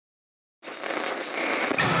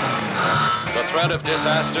threat of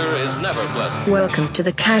disaster is never pleasant. Welcome to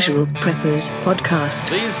the Casual Preppers podcast.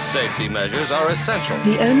 These safety measures are essential.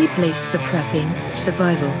 The only place for prepping,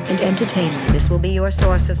 survival, and entertainment. This will be your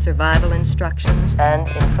source of survival instructions and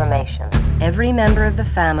information. Every member of the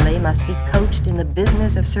family must be coached in the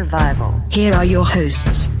business of survival. Here are your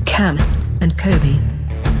hosts, Cam and Kobe.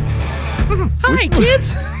 Hi,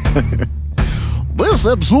 kids. This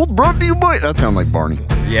episode brought to you by... That sounds like Barney.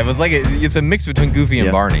 Yeah, it was like it's a mix between Goofy and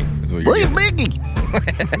Barney. Is what you're Hey, getting. Mickey.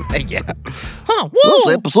 Yeah. Huh, whoa.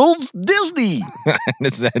 This episode's Disney.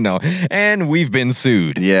 No. And we've been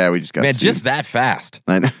sued. Yeah, we just got Man, sued. just that fast.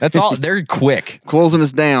 I know. That's all. They're quick. Closing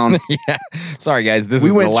us down. Yeah. Sorry, guys. This We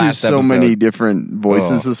is went the through last so episode. many different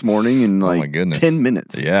voices this morning in my like goodness. 10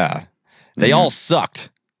 minutes. Yeah. They all sucked.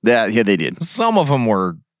 Yeah, they did. Some of them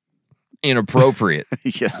were inappropriate.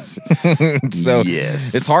 Yes. So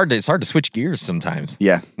Yes. it's hard to switch gears sometimes.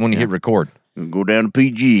 Yeah. When you hit record. Go down to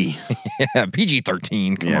PG. Yeah,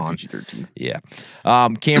 PG-13. Come on. PG-13. Yeah.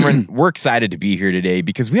 Cameron, we're excited to be here today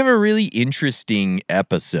because we have a really interesting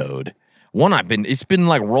episode. It's been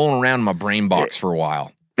like rolling around in my brain box for a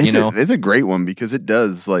while. It's a great one because it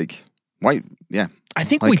does I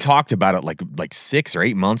think we talked about it like 6 or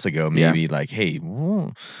 8 months ago, maybe. Like, hey,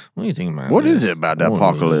 what do you think about What this? is it about the What-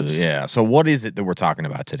 apocalypse? Yeah. So what is it that we're talking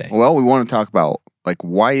about today? Well, we want to talk about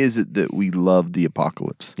why is it that we love the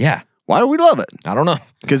apocalypse? Yeah. Why do we love it? I don't know.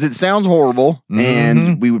 Because it sounds horrible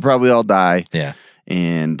and we would probably all die. Yeah.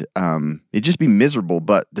 And it'd just be miserable,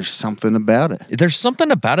 but there's something about it. There's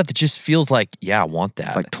something about it that just feels like, yeah, I want that.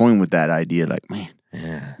 It's like toying with that idea, like, man,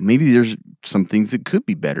 maybe there's some things that could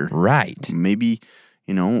be better. Right. Maybe,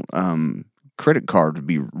 credit card would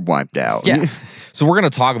be wiped out. Yeah. So we're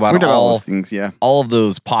going to talk about all those things, yeah. all of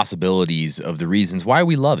those possibilities of the reasons why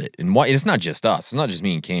we love it. And why it's not just us. It's not just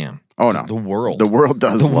me and Cam. Oh, no. The world. The world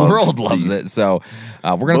does The love world loves these it. So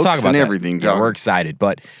we're going to talk books about and that. everything, Yeah, John. we're excited.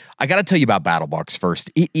 But I got to tell you about BattleBox first.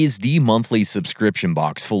 It is the monthly subscription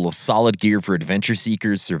box full of solid gear for adventure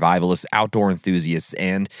seekers, survivalists, outdoor enthusiasts,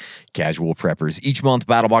 and casual preppers. Each month,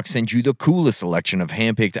 BattleBox sends you the coolest selection of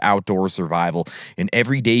handpicked outdoor survival and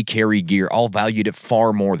everyday carry gear, all valued at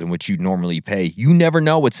far more than what you'd normally pay. You never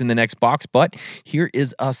know what's in the next box, but here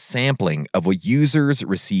is a sampling of what users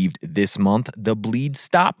received this month. The Bleed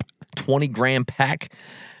Stop 20-gram pack.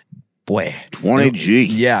 Boy. 20G.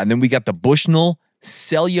 Yeah, and then we got the Bushnell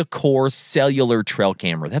Cellucor cellular trail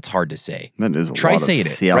camera. That's hard to say. That is a Try lot saying of it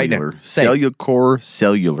cellular. right now. Say it. Cellucor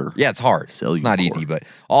cellular. Yeah, it's hard. It's not Cellucor. easy, but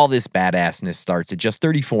all this badassness starts at just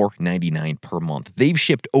 $34.99 per month. They've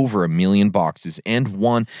shipped over 1 million boxes and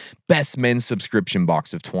won Best Men's Subscription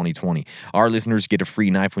Box of 2020. Our listeners get a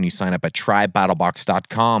free knife when you sign up at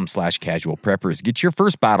trybattlebox.com/casualpreppers. Get your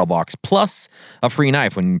first battle box plus a free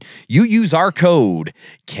knife when you use our code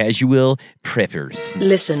CasualPreppers.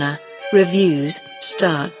 Listener reviews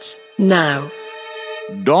starts now.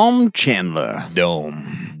 Dom Chandler.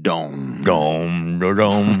 Dome. Dom. Dome.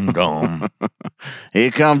 Dome. Dome.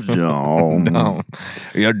 Here comes Dom. Oh,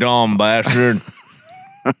 you dumb bastard.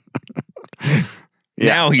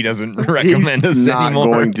 Now he doesn't recommend us He's not anymore.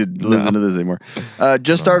 going to listen to this anymore.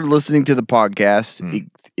 Just started listening to the podcast.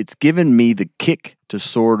 It's given me the kick to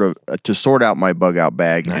sort out my bug out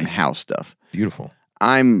bag and Nice. house stuff. Beautiful.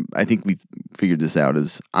 I think we've figured this out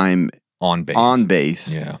is I'm On base. on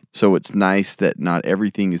base. Yeah. So it's nice that not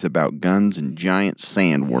everything is about guns and giant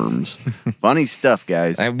sandworms. Funny stuff,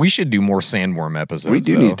 guys. We should do more sandworm episodes. We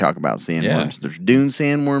do though. need to talk about sandworms. Yeah. There's dune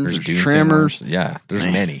sandworms. There's dune tremors. sandworms. Yeah, there's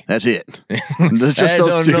Man, many. That's it. There's just That's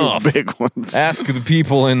those enough. two big ones. Ask the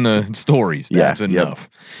people in the stories. Yeah, That's yep. enough.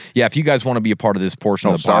 Yeah, if you guys want to be a part of this portion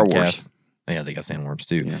of the Star podcast. Wars. Yeah, they got sandworms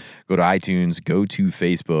too. Go to iTunes, go to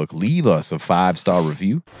Facebook, leave us a 5-star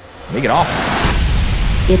review. Make it awesome.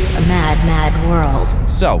 It's a mad, mad world.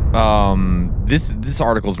 So, this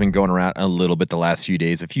article's been going around a little bit the last few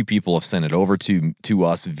days. A few people have sent it over to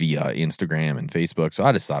us via Instagram and Facebook, so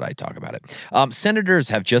I just thought I'd talk about it. Senators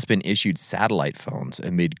have just been issued satellite phones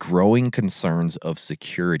amid growing concerns of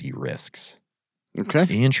security risks. Okay.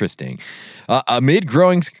 Interesting. Amid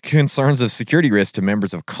growing concerns of security risks to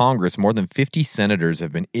members of Congress, more than 50 senators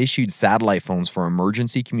have been issued satellite phones for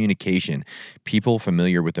emergency communication. People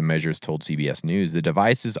familiar with the measures told CBS News the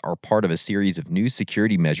devices are part of a series of new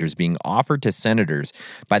security measures being offered to senators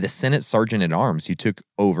by the Senate Sergeant at Arms who took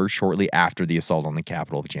over shortly after the assault on the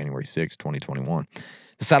Capitol of January 6, 2021.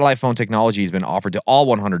 The satellite phone technology has been offered to all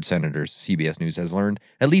 100 senators. CBS News has learned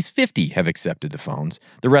at least 50 have accepted the phones.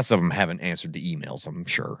 The rest of them haven't answered the emails, I'm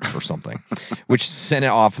sure, or something. Which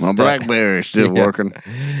Senate office... My BlackBerry's still working.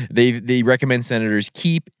 They recommend senators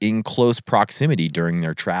keep in close proximity during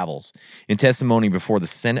their travels. In testimony before the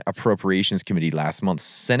Senate Appropriations Committee last month,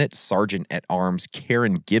 Senate Sergeant at Arms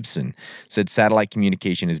Karen Gibson said satellite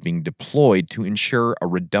communication is being deployed to ensure a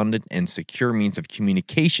redundant and secure means of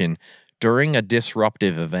communication during a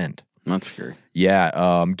disruptive event. That's scary.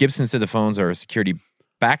 Yeah, Gibson said the phones are a security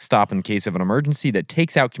backstop in case of an emergency that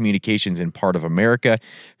takes out communications in part of America.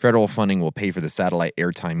 Federal funding will pay for the satellite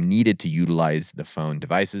airtime needed to utilize the phone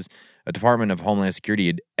devices. A Department of Homeland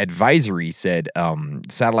Security advisory said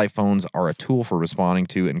satellite phones are a tool for responding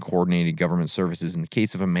to and coordinating government services in the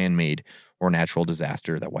case of a man-made or natural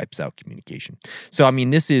disaster that wipes out communication. So, I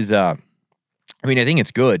mean, this is, I think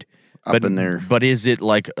it's good. Up in there. But is it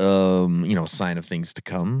like, sign of things to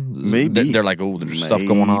come? Maybe. They're like, oh, there's stuff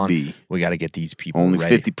going on. We got to get these people Only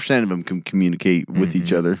ready. 50% of them can communicate with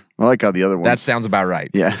each other. I like how the other ones... That sounds about right.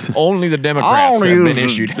 Yeah. Only the Democrats have been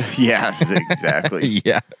issued. Yes, exactly.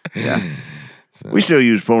 Yeah. We still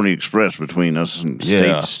use Pony Express between us and state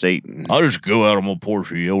to state. I just go out on my porch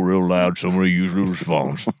and yell real loud. Somebody usually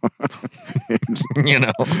responds.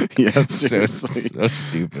 Yeah, so seriously.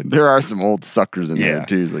 stupid. There are some old suckers in there,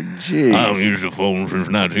 too. It's like, geez. I haven't used the phone since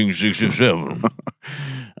 1967.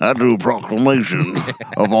 I do a proclamation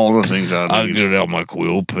of all the things I I need. get out my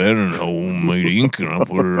quill pen and homemade ink, and I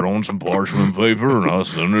put it on some parchment paper, and I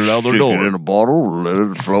send it out the Stick door. it in a bottle, let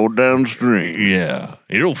it flow downstream. Yeah,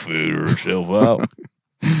 it'll figure itself out.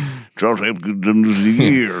 Try to have good done this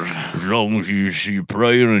years. As long as you're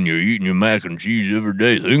praying and you're eating your mac and cheese every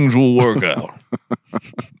day, things will work out.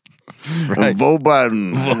 Right. Vote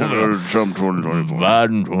Biden. Trump 2024.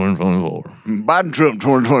 Biden 2024. Biden Trump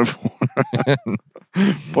 2024.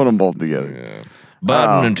 Put them both together.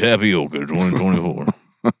 Biden and tapioca 2024.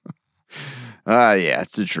 Yeah,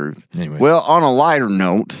 it's the truth. Anyways. Well, on a lighter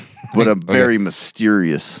note, but a very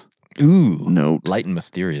mysterious Ooh, note. light and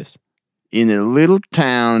mysterious. In a little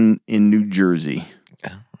town in New Jersey,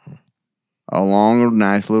 along a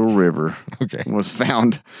nice little river, was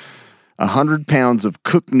found 100 pounds of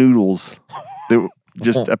cooked noodles that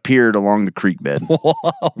just appeared along the creek bed.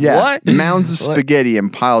 Yeah, What? mounds of spaghetti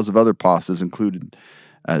and piles of other pastas, included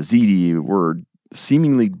ziti, were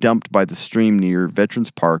seemingly dumped by the stream near Veterans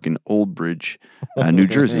Park in Old Bridge, New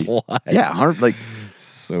Jersey. What? Yeah, 100,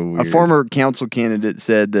 So a weird. former council candidate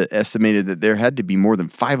said that estimated that there had to be more than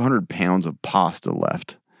 500 pounds of pasta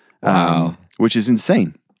left. Wow. Which is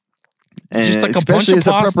insane. And Just like a bunch especially of as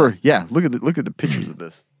a pasta? prepper. Yeah, look at the pictures of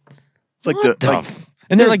this. It's like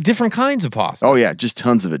and they're like different kinds of pasta. oh yeah, just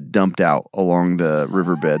tons of it dumped out along the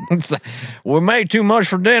riverbed. It's like, we made too much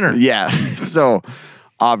for dinner. Yeah. So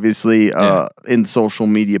obviously, in social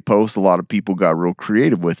media posts, a lot of people got real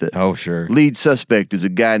creative with it. Oh, sure. Lead suspect is a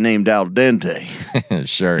guy named Al Dente.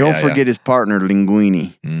 Sure. Don't yeah, forget his partner,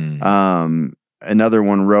 Linguini. Another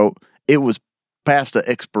one wrote, it was pasta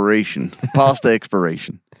expiration.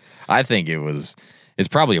 I think it's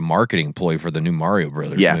probably a marketing ploy for the new Mario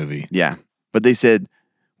Brothers movie. Yeah. But they said,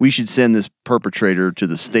 we should send this perpetrator to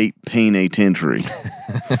the state penitentiary.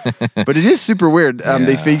 But it is super weird.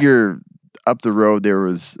 They figure up the road there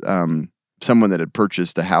was someone that had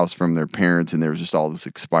purchased a house from their parents, and there was just all this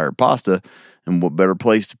expired pasta. And what better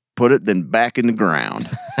place to put it than back in the ground?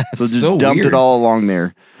 So just So dumped weird. it all along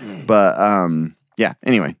there. But yeah,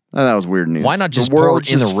 anyway, that was weird news. Why not just the world pour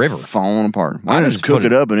it in the just river? falling apart. Why Why not not just just cook put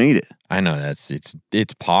it up and eat it? I know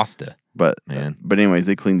it's pasta. But Man. but anyways,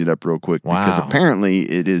 they cleaned it up real quick because Wow. apparently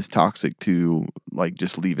it is toxic to like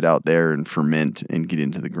just leave it out there and ferment and get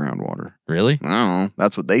into the groundwater. Really? I don't know.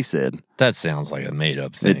 That's what they said. That sounds like a made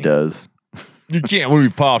up thing. It does. You can't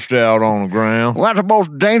leave pasta out on the ground. Well, that's the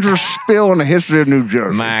most dangerous spill in the history of New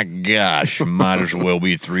Jersey. My gosh, might as well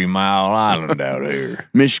be 3 Mile Island out here.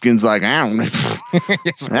 Michigan's like, I don't know.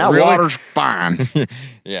 That Really? water's fine.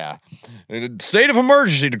 Yeah. State of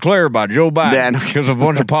emergency declared by Joe Biden Yeah, I know. because of a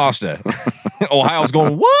bunch of pasta. Ohio's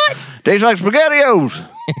going, what? Tastes like SpaghettiOs.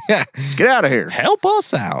 Yeah. Let's get out of here. Help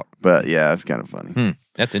us out. But yeah, it's kind of funny.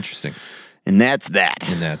 That's interesting. And that's that.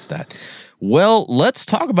 And that's that. Well, let's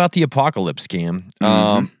talk about the apocalypse, Cam.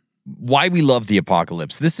 Why we love the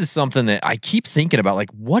apocalypse. This is something that I keep thinking about. Like,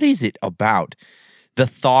 what is it about the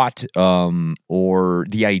thought or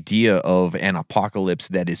the idea of an apocalypse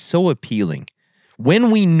that is so appealing when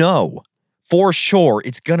we know for sure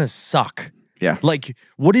it's going to suck? Yeah. Like,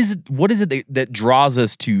 what is it that draws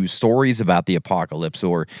us to stories about the apocalypse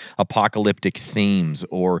or apocalyptic themes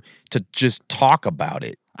or to just talk about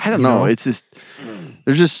it? I don't know. It's just,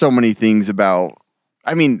 there's just so many things about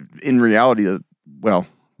I mean, in reality, well,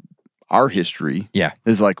 our history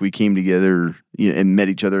is like we came together and met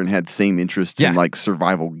each other and had same interests in like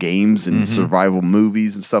survival games and survival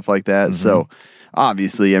movies and stuff like that. So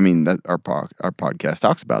obviously, I mean, our podcast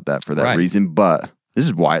talks about that for that reason, but this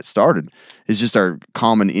is why it started. It's just our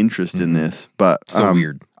common interest in this. But so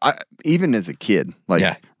weird. Even as a kid,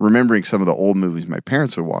 like remembering some of the old movies my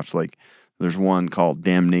parents would watch, like there's one called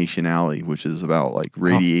Damnation Alley, which is about like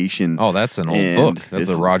radiation. Oh, that's an old book. That's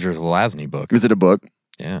a Roger Zelazny book. Is it a book?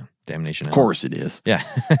 Yeah. Damnation Alley. Of course it is. Yeah.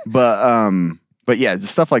 But yeah, the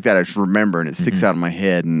stuff like that I just remember and it sticks out in my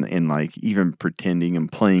head and like even pretending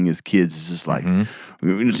and playing as kids is just like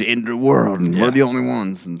it's the end of the world and we're the only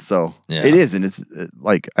ones. And so it is. And it's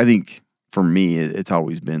like, I think for me, it's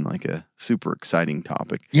always been like a super exciting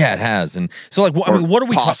topic. Yeah, it has. And so like, I mean, what are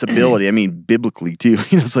we possibility? I mean, biblically too.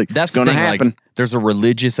 It's like, that's going to happen. Like, there's a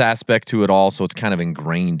religious aspect to it all. So it's kind of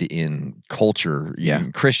ingrained in culture,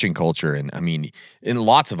 in Christian culture. And I mean, in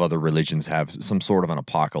lots of other religions have some sort of an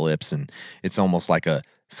apocalypse. And it's almost like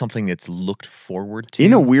something that's looked forward to.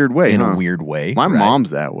 In a weird way, a weird way. My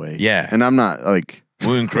mom's that way. Yeah. And I'm not like...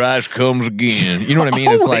 When Christ comes again. You know what I mean?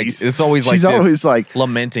 It's like it's always like she's always like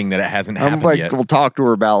lamenting that it hasn't happened yet. We'll talk to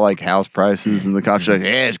her about like house prices and the cops like,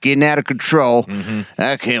 yeah, it's getting out of control.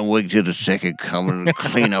 I can't wait till the second coming to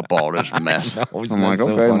clean up all this mess. I'm like, so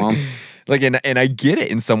okay, funny. Mom. Like, and I get it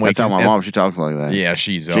in some ways. That's how my mom, she talks like that. Yeah,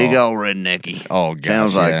 she all rednecky. Oh, gosh.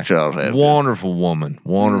 Sounds like Charles Haddon. Wonderful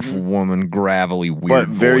woman, gravelly, weird but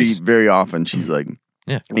very, voice. very often she's like,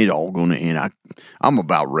 yeah, it's all going to end. I'm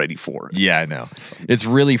about ready for it. Yeah, I know. It's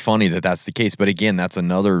really funny that that's the case. But again, that's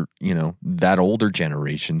another, that older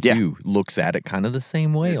generation too looks at it kind of the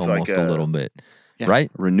same way, it's almost like a little bit. Yeah,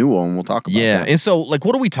 right? Renewal, and we'll talk about that. Yeah. And so, like,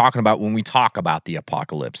 what are we talking about when we talk about the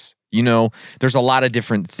apocalypse? There's a lot of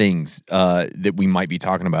different things that we might be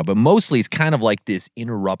talking about, but mostly it's kind of like this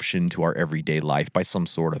interruption to our everyday life by some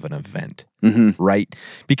sort of an event, right?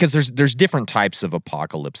 Because there's different types of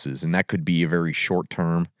apocalypses, and that could be a very short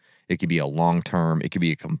term. It could be a long term. It could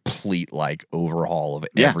be a complete like overhaul of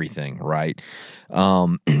everything, right?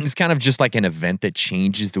 It's kind of just like an event that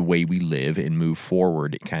changes the way we live and move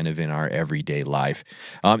forward kind of in our everyday life.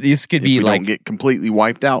 This could be like... don't get completely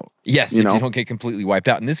wiped out. Yes, if you don't get completely wiped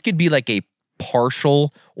out. And this could be like a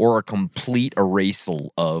partial or a complete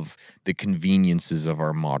erasal of the conveniences of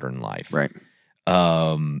our modern life. Right.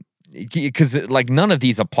 Because like none of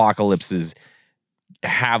these apocalypses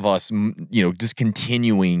have us, just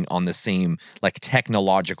continuing on the same like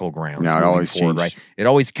technological grounds. No, it always changes. Right? It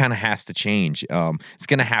always kind of has to change. It's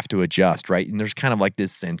going to have to adjust, right? And there's kind of like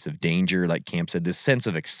this sense of danger, like Camp said, this sense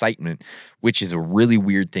of excitement, which is a really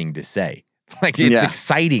weird thing to say. Like it's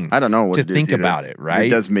exciting. I don't know what to it is think either. about it, right? It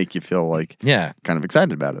does make you feel like kind of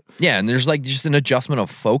excited about it. Yeah, and there's like just an adjustment of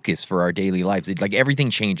focus for our daily lives. Like everything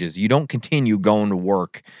changes. You don't continue going to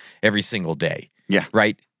work every single day. Yeah.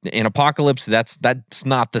 Right? In apocalypse, that's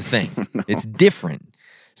not the thing. No. It's different.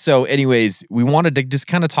 So anyways, we wanted to just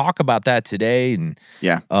kind of talk about that today. And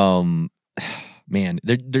man,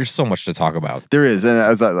 there's so much to talk about. There is. And I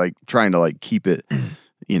was like trying to like keep it,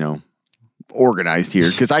 organized here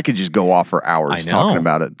because I could just go off for hours talking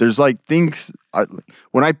about it. There's like things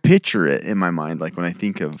when I picture it in my mind, like when I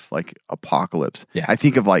think of like apocalypse, I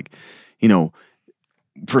think of like,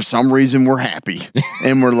 for some reason we're happy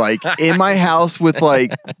and we're like in my house with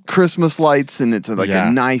like Christmas lights and it's like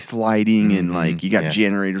a nice lighting and like you got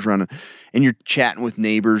generators running and you're chatting with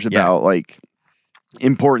neighbors about like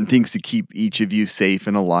important things to keep each of you safe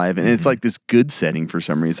and alive. And it's like this good setting for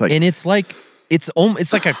some reason. And it's like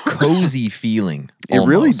a cozy feeling. It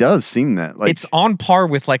really does seem that. Like it's on par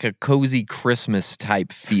with like a cozy Christmas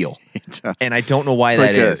type feel. It does. And I don't know why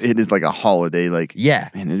that is. It is like a holiday. Like man,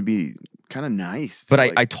 it'd be kind of nice. But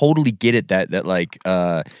I totally get it that like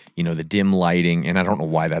the dim lighting, and I don't know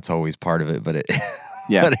why that's always part of it, but it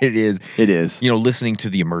but it is. It is. Listening to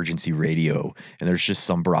the emergency radio and there's just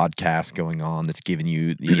some broadcast going on that's giving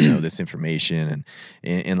you this information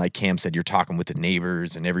and like Cam said, you're talking with the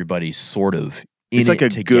neighbors and everybody's sort of in it's like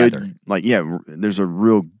it a together. Good there's a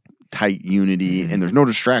real tight unity and there's no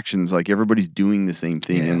distractions. Like everybody's doing the same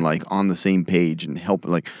thing and like on the same page and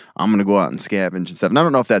helping. Like I'm gonna go out and scavenge and stuff. And I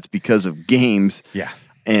don't know if that's because of games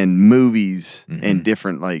and movies and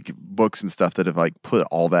different like books and stuff that have like put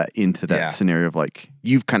all that into that scenario of like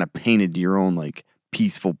you've kind of painted your own like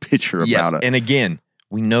peaceful picture about it. And again,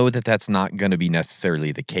 we know that that's not going to be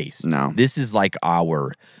necessarily the case. No. This is like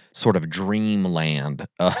our sort of dreamland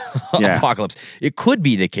apocalypse. It could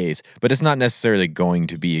be the case, but it's not necessarily going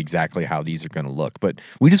to be exactly how these are going to look. But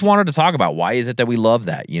we just wanted to talk about why is it that we love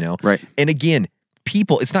that, Right. And again,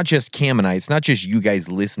 people, it's not just Cam and I, it's not just you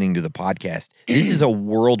guys listening to the podcast. This is a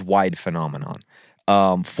worldwide phenomenon.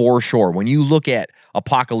 For sure. When you look at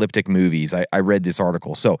apocalyptic movies, I read this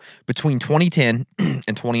article. So between 2010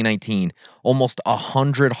 and 2019, almost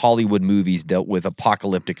 100 Hollywood movies dealt with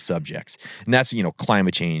apocalyptic subjects. And that's,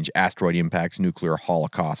 climate change, asteroid impacts, nuclear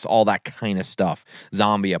holocaust, all that kind of stuff.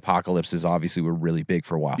 Zombie apocalypses obviously were really big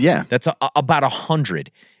for a while. Yeah. That's about 100.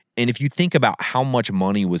 And if you think about how much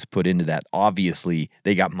money was put into that, obviously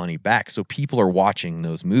they got money back. So people are watching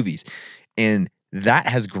those movies. And that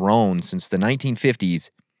has grown since the 1950s.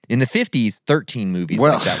 In the 50s, 13 movies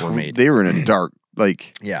like that were made. They were in a dark,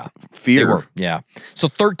 fear. They were, yeah. So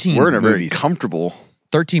 13 We're in a very movies. comfortable.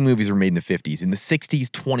 13 movies were made in the 50s. In the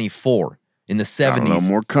 60s, 24. In the 70s,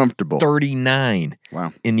 more comfortable. 39.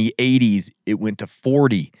 Wow. In the 80s, it went to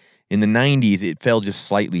 40. In the 90s, it fell just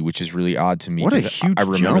slightly, which is really odd to me. What a 'cause huge I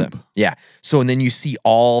remember jump. that. Yeah. So, and then you see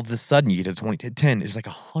all of a sudden, you get to 2010, there's like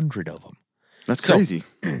 100 of them. That's So, crazy.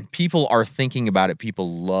 People are thinking about it. People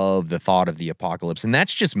love the thought of the apocalypse. And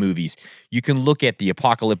that's just movies. You can look at the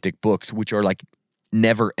apocalyptic books, which are like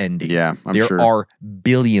never ending. Yeah, I'm there sure. are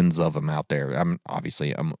billions of them out there. I'm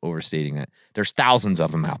overstating that. There's thousands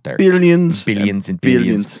of them out there. Billions And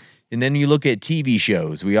billions. And then you look at TV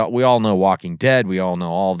shows. We all know Walking Dead. We all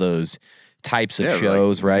know all those types of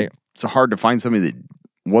shows, right? It's hard to find somebody that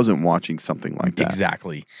wasn't watching something like that.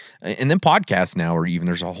 Exactly. And then podcasts now, or even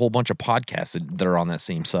there's a whole bunch of podcasts that are on that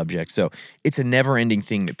same subject. So it's a never ending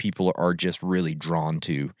thing that people are just really drawn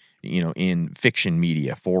to, in fiction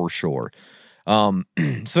media for sure.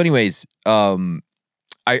 So anyways,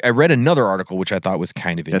 I read another article, which I thought was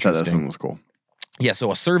kind of I thought interesting. this one was cool. Yeah,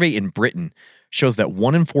 so a survey in Britain shows that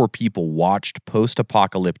 1 in 4 people watched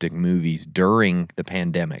post-apocalyptic movies during the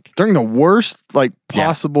pandemic. During the worst,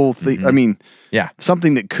 possible thing. I mean, Yeah.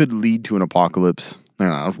 something that could lead to an apocalypse.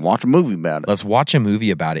 Let's watch a movie about it. Let's watch a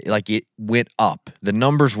movie about it. Like, it went up. The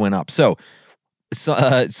numbers went up. So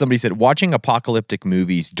somebody said, watching apocalyptic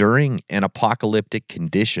movies during an apocalyptic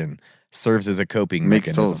condition serves as a coping Makes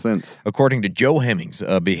mechanism. total sense. According to Joe Hemmings,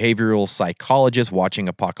 a behavioral psychologist, watching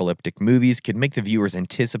apocalyptic movies can make the viewers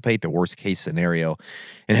anticipate the worst-case scenario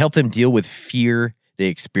and help them deal with fear they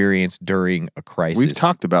experience during a crisis. We've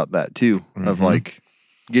talked about that too, of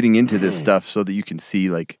getting into this stuff so that you can see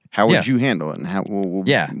how would you handle it and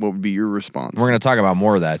what would be your response. We're going to talk about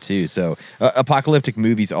more of that too. So apocalyptic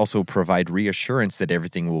movies also provide reassurance that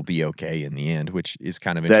everything will be okay in the end, which is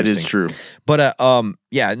kind of interesting. That is true. But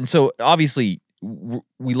and so obviously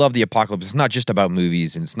we love the apocalypse. It's not just about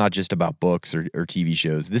movies and it's not just about books or TV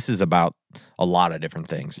shows. This is about a lot of different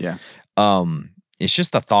things. Yeah. It's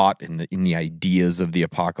just the thought and the ideas of the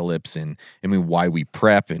apocalypse, and why we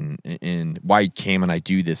prep and why Cam and I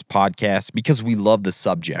do this podcast, because we love the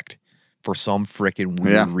subject for some freaking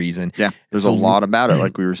weird reason. Yeah, there's a lot about it,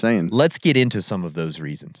 like we were saying. Let's get into some of those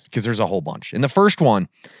reasons, because there's a whole bunch. And the first one,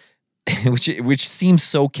 which seems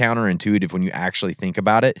so counterintuitive when you actually think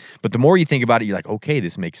about it, but the more you think about it, you're like, okay,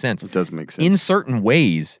 this makes sense. It does make sense. In certain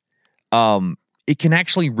ways, it can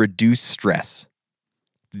actually reduce stress,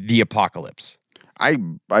 the apocalypse. I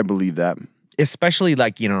believe that. Especially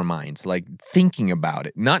in our minds, thinking about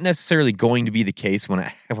it. Not necessarily going to be the case when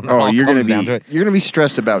it You're comes down to it. You're gonna be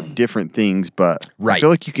stressed about different things, but Right. I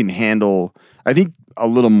feel like you can handle. I think a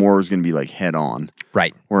little more is gonna be head on.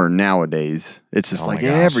 Right. Where nowadays it's just Oh my gosh.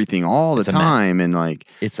 everything all the It's a mess. time, and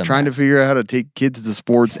It's a trying mess. to figure out how to take kids to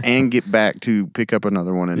sports and get back to pick up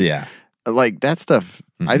another one, and Yeah. that stuff.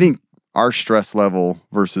 I think our stress level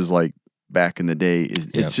versus back in the day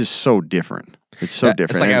it's just so different. It's so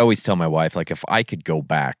different. It's like I And- always tell my wife, if I could go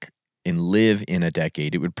back and live in a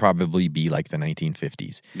decade, it would probably be the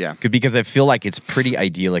 1950s. Yeah. Because I feel like it's pretty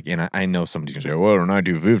idyllic, and I know somebody's going to say, well, the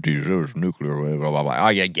 1950s, there was nuclear, blah, blah, blah. Oh,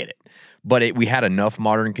 yeah, I get it. But we had enough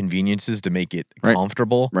modern conveniences to make it Right.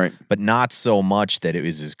 comfortable, Right. but not so much that it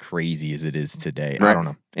was as crazy as it is today. I Right. don't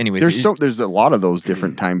know. Anyways, There's a lot of those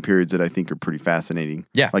different time periods that I think are pretty fascinating.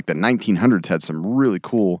 Yeah. Like the 1900s had some really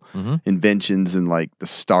cool inventions and the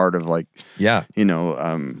start of yeah.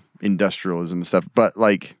 industrialism and stuff. But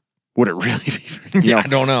would it really be? Yeah, I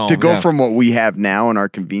don't know. To go Yeah. from what we have now and our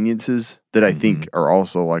conveniences that I think are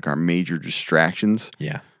also our major distractions.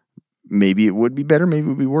 Yeah. Maybe it would be better. Maybe it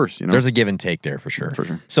would be worse. There's a give and take there for sure. For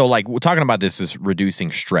sure. So we're talking about this is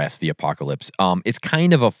reducing stress, the apocalypse. It's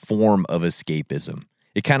kind of a form of escapism.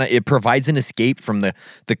 It provides an escape from the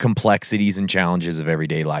complexities and challenges of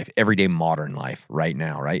everyday life, everyday modern life right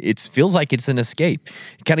now, right? It feels like it's an escape.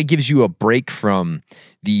 It kind of gives you a break from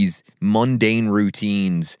these mundane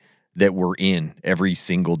routines that we're in every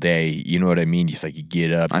single day. You know what I mean? Just like you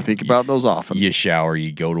get up. I think about those often. You shower,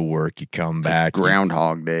 you go to work, you come back.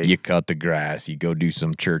 Groundhog Day. You cut the grass, you go do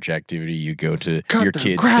some church activity, you go to Cut your the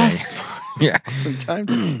kids' grass. thing. Yeah.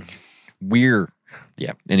 Sometimes.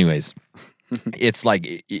 Yeah. Anyways, it's like,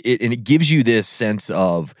 and it gives you this sense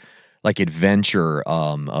of like adventure,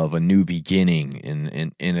 of a new beginning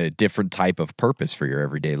and a different type of purpose for your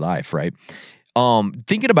everyday life, right?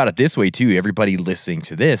 Thinking about it this way too, everybody listening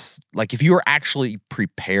to this, like if you are actually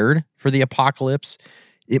prepared for the apocalypse,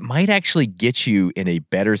 it might actually get you in a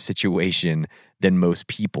better situation than most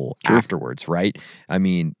people afterwards, right? I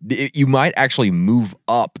mean, you might actually move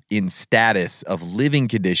up in status of living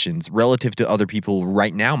conditions relative to other people who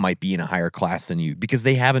right now might be in a higher class than you because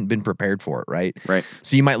they haven't been prepared for it, right? Right.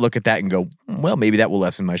 So you might look at that and go, well, maybe that will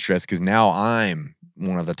lessen my stress because now I'm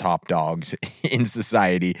one of the top dogs in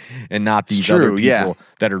society and not these other people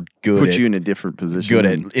that are good Put at, you in a different position. good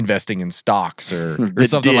at investing in stocks or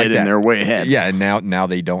something did like that. and they're way ahead. Yeah, and now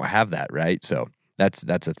they don't have that, right? So that's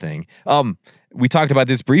a thing. We talked about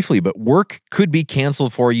this briefly, but work could be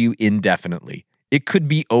canceled for you indefinitely. It could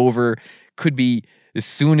be over, could be as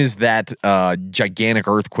soon as that gigantic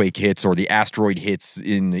earthquake hits or the asteroid hits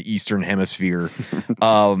in the Eastern Hemisphere,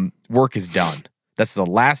 work is done. That's the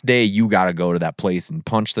last day you got to go to that place and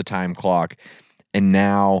punch the time clock. And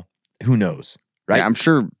now, who knows, right? Yeah, I'm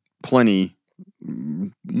sure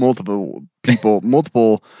multiple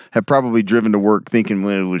have probably driven to work thinking,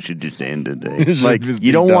 well, we should just end today. Like, just you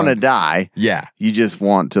be don't done. want to die. Yeah. You just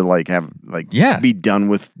want to be done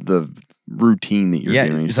with the routine that you're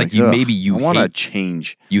doing. It's like you ugh, maybe you I want to hate-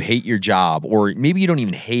 change. You hate your job, or maybe you don't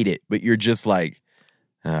even hate it, but you're just like,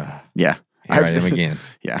 Yeah. here I am again.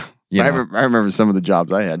 Yeah. You I know. remember some of the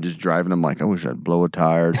jobs I had just driving. I'm like, I wish I'd blow a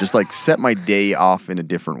tire. Just like set my day off in a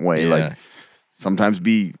different way. Yeah. Like sometimes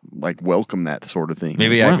be like welcome that sort of thing.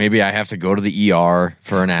 Maybe Like, wow. I have to go to the ER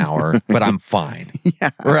for an hour, but I'm fine.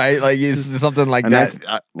 Yeah. Right? Like it's something like And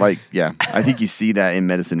that. I think you see that in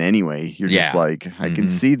medicine anyway. You're just Yeah. like, I can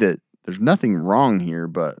see that there's nothing wrong here,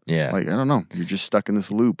 but Yeah. like, I don't know. You're just stuck in this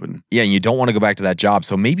loop. And Yeah, and you don't want to go back to that job.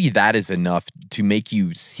 So maybe that is enough to make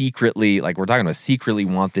you secretly, like we're talking about, secretly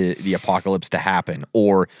want the apocalypse to happen,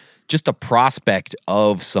 or just the prospect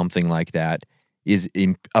of something like that is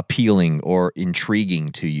appealing or intriguing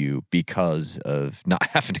to you because of not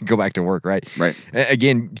having to go back to work, right? Right.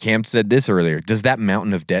 Again, Cam said this earlier. Does that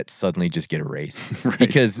mountain of debt suddenly just get erased?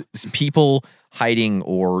 Because people hiding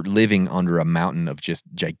or living under a mountain of just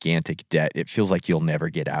gigantic debt, it feels like you'll never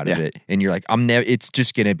get out of it. And you're like, it's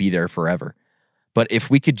just going to be there forever. But if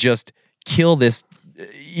we could just kill this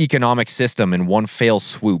economic system in one fell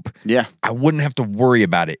swoop, I wouldn't have to worry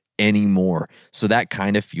about it anymore. So that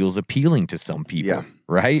kind of feels appealing to some people,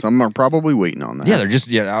 right? Some are probably waiting on that. Yeah, they're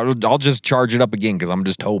just, I'll just charge it up again because I'm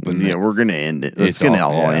just hoping. Yeah, we're going to end it. It's going to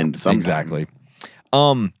all end sometime. Exactly.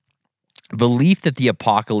 Belief that the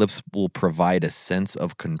apocalypse will provide a sense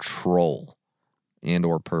of control and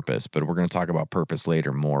or purpose, but we're going to talk about purpose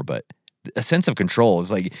later more, but a sense of control is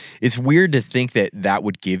like, it's weird to think that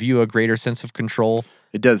would give you a greater sense of control.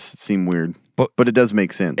 It does seem weird, but it does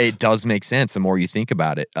make sense. It does make sense the more you think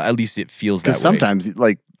about it. At least it feels that way. Because sometimes,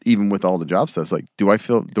 like, even with all the job stuff, it's like, do I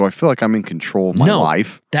feel like I'm in control of my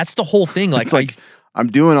life? That's the whole thing. Like, it's like I'm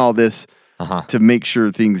doing all this to make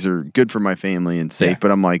sure things are good for my family and safe,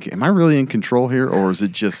 but I'm like, am I really in control here, or is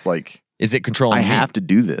it just like, is it controlling I me? have to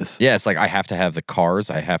do this? Yeah, it's like I have to have the cars.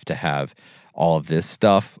 I have to have all of this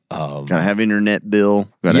stuff. Gotta have internet bill.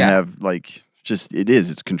 Gotta have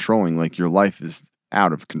it's controlling. Like your life is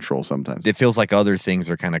out of control sometimes. It feels like other things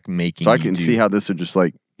are kind of making. So I can see how this would just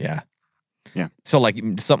like Yeah. Yeah. So like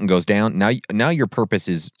something goes down. Now your purpose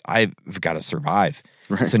is I've got to survive.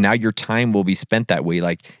 Right. So now your time will be spent that way.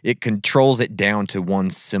 Like it controls it down to one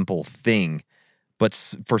simple thing. But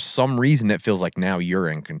for some reason that feels like now you're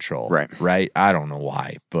in control. Right? I don't know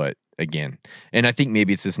why, but again. And I think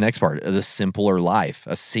maybe it's this next part, the simpler life,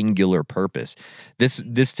 a singular purpose.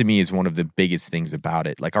 This to me is one of the biggest things about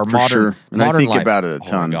it. Like our modern And I think life, about it a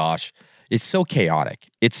ton. Oh my gosh. It's so chaotic.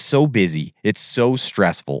 It's so busy. It's so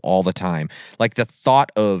stressful all the time. Like the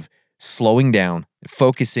thought of slowing down,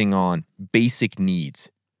 focusing on basic needs.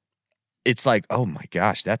 It's like, oh my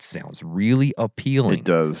gosh, that sounds really appealing. It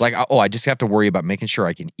does. Like, I just have to worry about making sure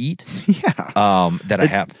I can eat. I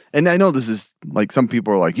have. And I know this is like some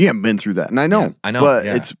people are like, you haven't been through that. And I know. Yeah, I know.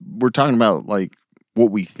 But we're talking about like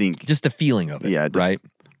what we think. Just the feeling of it. Yeah. Right?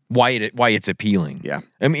 Why it's appealing. Yeah.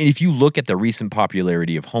 I mean, if you look at the recent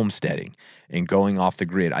popularity of homesteading and going off the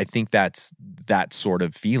grid, I think that's that sort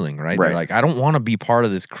of feeling, right? Right. They're like, I don't want to be part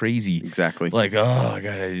of this crazy. Exactly. Like, oh, I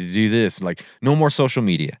got to do this. Like, no more social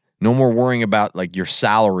media. No more worrying about like your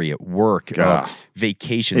salary at work,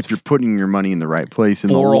 vacations. If you're putting your money in the right place in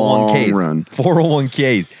the long run.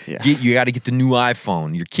 401ks. Yeah. You got to get the new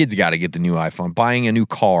iPhone. Your kids got to get the new iPhone. Buying a new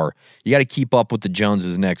car. You got to keep up with the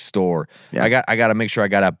Joneses next door. Yeah. I got to make sure I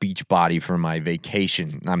got a beach body for my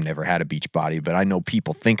vacation. I've never had a beach body, but I know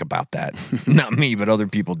people think about that. Not me, but other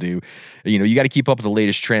people do. You know, you got to keep up with the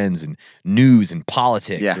latest trends and news and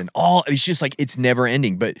politics and all. It's just like it's never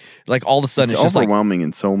ending. But like all of a sudden, it's just like overwhelming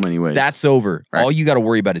in so many ways. that's over. Right. All you got to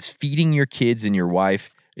worry about is feeding your kids and your wife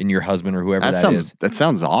and your husband or whoever that is. That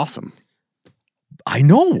sounds awesome. I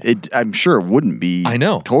know. I'm sure it wouldn't be. I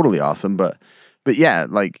know. Totally awesome, but yeah,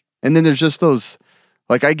 like, and then there's just those,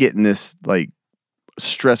 like, I get in this like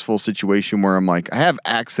stressful situation where I'm like, I have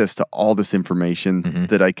access to all this information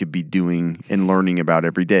that I could be doing and learning about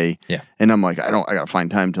every day. Yeah. And I'm like, I gotta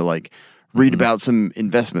find time to like read about some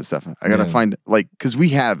investment stuff. I gotta find like, cause we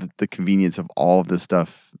have the convenience of all of this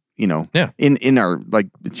stuff, you know, in our, like,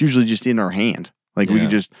 it's usually just in our hand. Like we can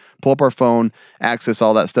just pull up our phone, access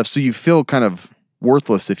all that stuff. So you feel kind of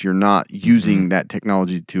worthless if you're not using that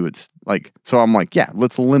technology to its like. So I'm like, yeah,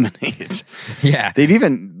 let's eliminate it. Yeah. They've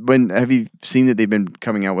even have you seen that they've been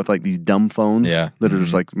coming out with like these dumb phones that are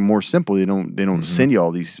just like more simple. They don't send you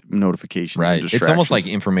all these notifications. Right. And It's almost like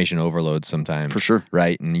information overload sometimes. For sure.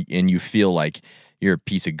 Right. And you feel like you're a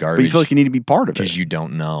piece of garbage. But you feel like you need to be part of it because you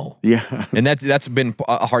don't know. Yeah. And that's been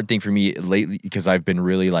a hard thing for me lately because I've been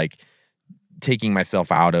really like taking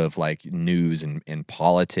myself out of like news and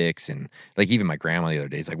politics and like even my grandma the other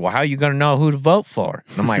day is like, well, how are you going to know who to vote for?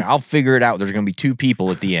 And I'm like, I'll figure it out. There's going to be two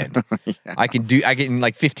people at the end. I can in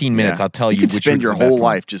like 15 minutes. I'll tell you could which spend one's your the best whole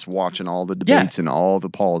one. life just watching all the debates and all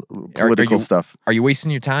the political stuff. Are you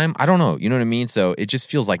wasting your time? I don't know. You know what I mean? So it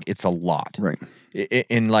just feels like it's a lot. Right.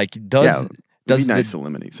 And like does It'd be nice to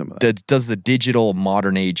eliminate some of that. Does the digital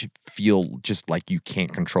modern age feel just like you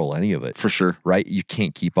can't control any of it? For sure. Right? You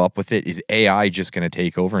can't keep up with it. Is AI just going to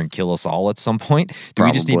take over and kill us all at some point? Do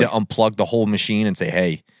we just need to unplug the whole machine and say,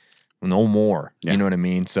 hey, no more? You know what I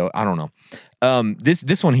mean? So I don't know.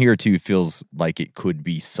 This one here too feels like it could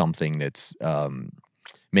be something that's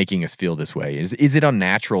making us feel this way. Is it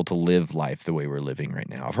unnatural to live life the way we're living right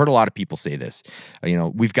now? I've heard a lot of people say this. You know,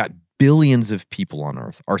 we've got billions of people on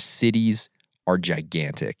Earth. Our cities are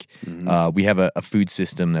gigantic. We have a food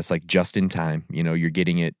system that's like just in time. You know, you're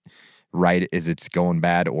getting it right as it's going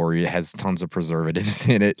bad, or it has tons of preservatives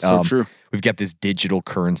in it. So true. We've got this digital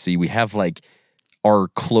currency. We have like our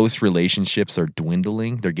close relationships are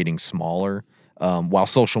dwindling. They're getting smaller. While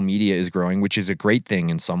social media is growing, which is a great thing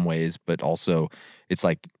in some ways, but also it's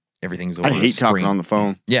like everything's over. I hate talking on the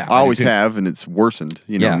phone. Yeah, I always have, and it's worsened.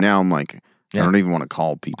 You know, now I'm like, I don't even want to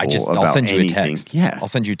call people. I'll send you anything. a text. Yeah, I'll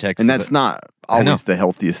send you a text, and that's not always the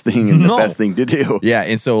healthiest thing and the best thing to do. Yeah,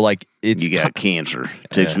 and so like it's you got cancer.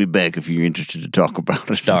 Text me back if you're interested to talk about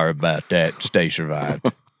it. Sorry about that. Stay survived.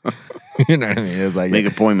 You know what I mean? It's like make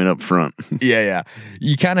an appointment up front. Yeah.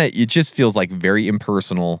 It just feels like very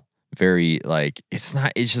impersonal. Very like it's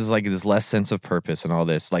just like this less sense of purpose and all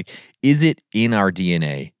this. Like, is it in our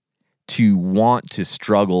DNA to want to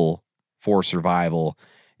struggle for survival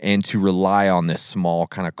and to rely on this small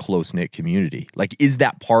kind of close-knit community? Like, is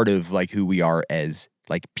that part of like who we are as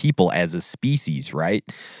like people, as a species, right?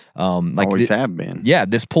 Like always have been. Yeah,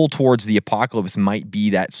 this pull towards the apocalypse might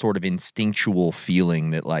be that sort of instinctual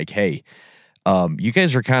feeling that like, hey, you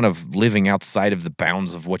guys are kind of living outside of the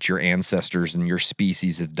bounds of what your ancestors and your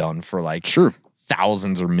species have done for like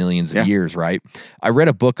thousands or millions of years, right? I read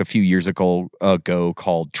a book a few years ago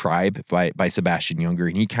called Tribe by Sebastian Junger,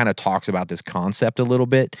 and he kind of talks about this concept a little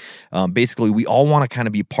bit. Basically, we all want to kind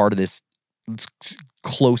of be part of this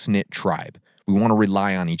close-knit tribe. We want to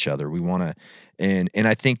rely on each other. We want to, and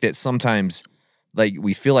I think that sometimes like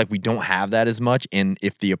we feel like we don't have that as much, and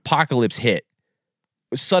if the apocalypse hit,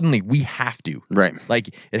 suddenly we have to. Right.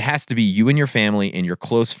 Like it has to be you and your family and your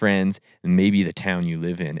close friends and maybe the town you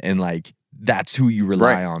live in. And like that's who you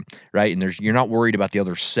rely on. Right. And you're not worried about the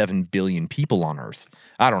other 7 billion people on Earth.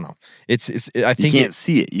 I don't know. I think you can't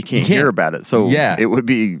see it. You can't hear about it. So it would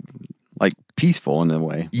be like peaceful in a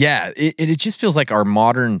way. Yeah. It just feels like our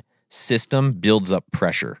modern system builds up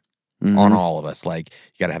pressure on all of us. Like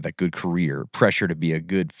you got to have that good career, pressure to be a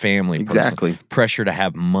good family person, pressure to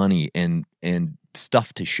have money and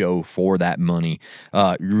stuff to show for that money.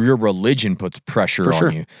 Your religion puts pressure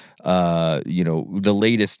on you. You know, the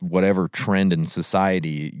latest whatever trend in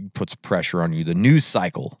society puts pressure on you. The news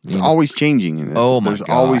cycle. It's always changing. And there's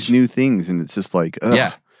always new things, and it's just like, ugh.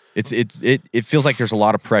 Yeah. It feels like there's a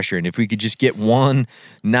lot of pressure. And if we could just get one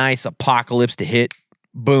nice apocalypse to hit,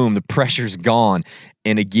 boom, the pressure's gone.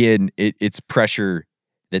 And again, it's pressure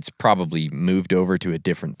that's probably moved over to a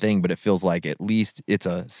different thing, but it feels like at least it's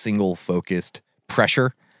a single focused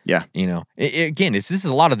pressure. Yeah. You know, again, this is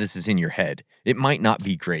a lot of this is in your head. It might not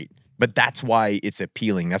be great, but that's why it's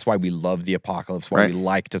appealing. That's why we love the apocalypse, why we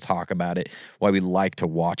like to talk about it, why we like to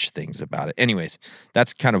watch things about it. Anyways,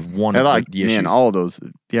 that's kind of one of the issues. Man, all of those,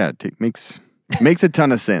 makes a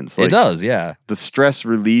ton of sense. It does, yeah. The stress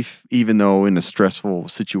relief, even though in a stressful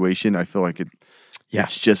situation, I feel like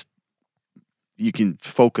it's just, you can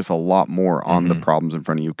focus a lot more on the problems in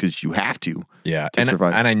front of you because you have to. Yeah, to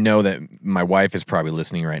survive. And I know that my wife is probably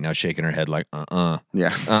listening right now, shaking her head like, Yeah.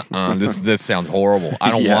 This sounds horrible. I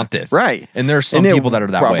don't want this. Right. And there's some people that are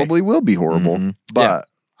that way. Probably will be horrible, but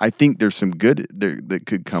I think there's some good that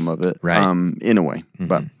could come of it, right? In a way.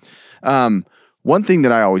 But one thing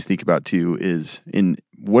that I always think about too is in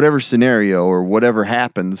whatever scenario or whatever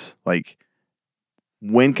happens, like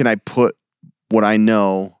when can I put what I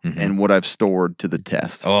know and what I've stored to the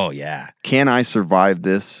test? Oh, yeah. Can I survive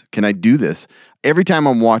this? Can I do this? Every time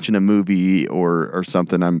I'm watching a movie or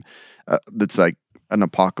something, I'm that's like an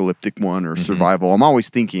apocalyptic one or survival, I'm always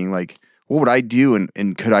thinking like, what would I do? And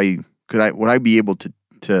would I be able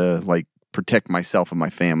to like protect myself and my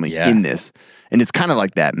family in this? And it's kind of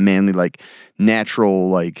like that manly, like natural,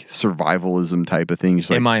 like survivalism type of thing.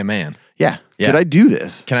 Just like, am I a man? Yeah. Could I do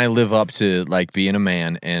this? Can I live up to like being a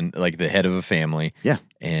man and like the head of a family? Yeah.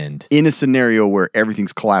 And in a scenario where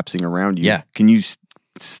everything's collapsing around you, can you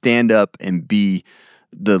stand up and be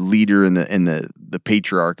the leader and the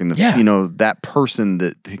patriarch and the that person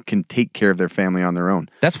that can take care of their family on their own?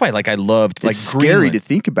 That's why like I loved like it's scary to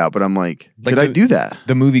think about, but I'm like could I do that?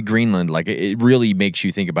 The movie Greenland, like it really makes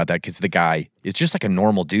you think about that because the guy is just like a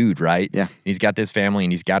normal dude, right? Yeah. He's got this family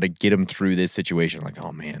and he's got to get him through this situation. Like,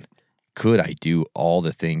 oh man, could I do all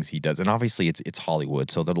the things he does? And obviously it's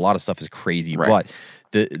Hollywood, so that a lot of stuff is crazy, but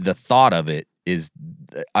the thought of it is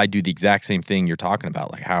I do the exact same thing you're talking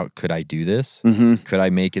about. Like, how could I do this? Could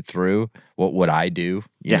I make it through? What would I do?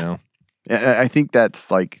 You know? I think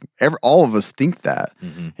that's like all of us think that,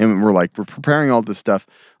 and we're preparing all this stuff.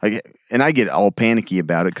 Like, and I get all panicky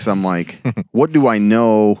about it because I'm like, what do I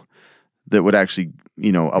know that would actually,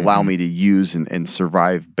 allow me to use and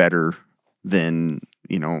survive better than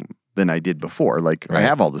I did before? Like, I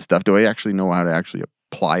have all this stuff. Do I actually know how to actually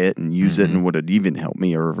apply it and use it, and would it even help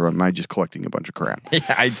me, or am I just collecting a bunch of crap? Yeah,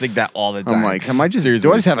 I think that all the time. I'm like, do I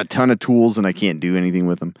just have a ton of tools and I can't do anything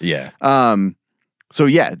with them? Yeah. So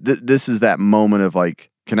this is that moment of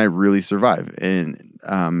like, can I really survive? And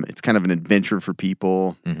it's kind of an adventure for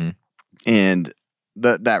people, and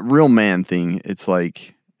that real man thing. It's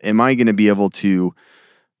like, am I going to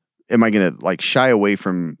like shy away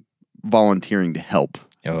from volunteering to help?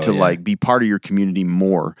 Like be part of your community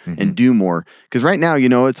more and do more. Because right now,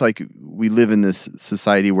 it's like we live in this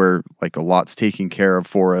society where like a lot's taken care of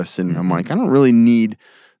for us. And I'm like, I don't really need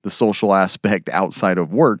the social aspect outside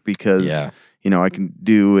of work because, I can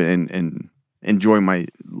do and enjoy my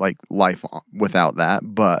like life without that.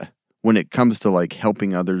 But when it comes to like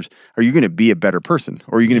helping others, are you going to be a better person,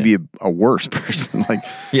 or are you going to be a worse person? Like,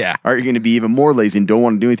 are you going to be even more lazy and don't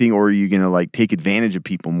want to do anything, or are you going to like take advantage of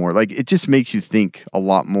people more? Like, it just makes you think a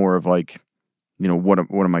lot more of like, what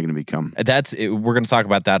am I going to become? We're going to talk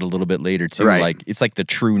about that a little bit later too. Right. Like, it's like the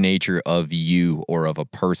true nature of you or of a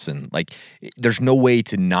person. Like, there's no way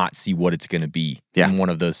to not see what it's going to be in one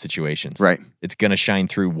of those situations. Right. It's going to shine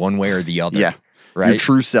through one way or the other. Yeah. Right? Your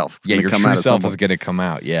true self. Your true self is going to come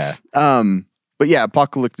out. Yeah. But yeah,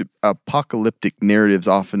 apocalyptic narratives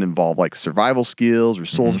often involve like survival skills,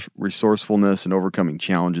 resourcefulness, and overcoming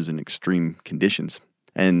challenges in extreme conditions.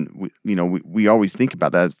 And we always think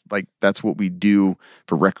about that. Like, that's what we do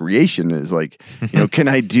for recreation is like, can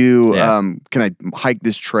I do, can I hike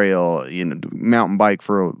this trail, mountain bike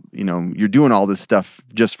for, you're doing all this stuff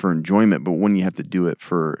just for enjoyment. But when you have to do it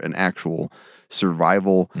for an actual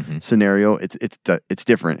survival scenario, it's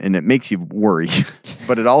different, and it makes you worry.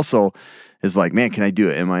 But it also is like, man, can I do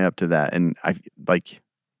it? Am I up to that? And I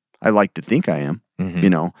like to think I am,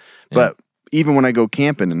 but even when I go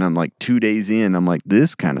camping and I'm like 2 days in, I'm like,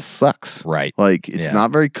 this kind of sucks. Right. Like, it's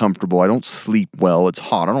not very comfortable. I don't sleep well. It's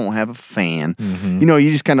hot. I don't have a fan.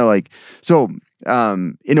 You just kind of like, so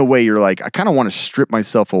in a way you're like, I kind of want to strip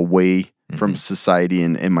myself away from society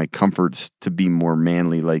and my comforts to be more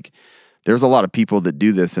manly. Like, there's a lot of people that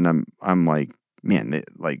do this, and I'm like, man,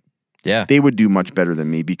 they would do much better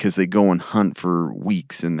than me because they go and hunt for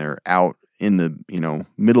weeks and they're out in the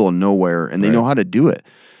middle of nowhere and they know how to do it.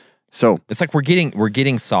 So it's like we're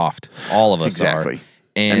getting soft. All of us exactly. are.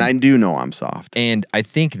 And I do know I'm soft. And I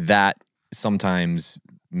think that sometimes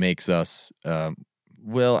makes us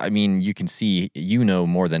Well, I mean, you can see,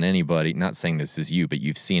 more than anybody, not saying this is you, but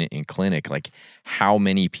you've seen it in clinic, like how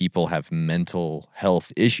many people have mental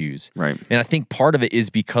health issues. Right. And I think part of it is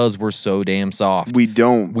because we're so damn soft. We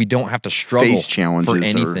don't have to struggle face challenges for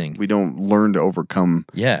anything. we don't learn to overcome.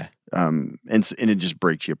 Yeah. And it just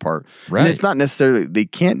breaks you apart. Right. And it's not necessarily they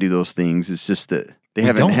can't do those things. It's just that they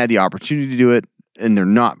haven't don't. had the opportunity to do it, and they're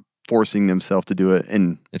not forcing themselves to do it.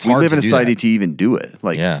 And It's we hard live to in a do society that. to even do it.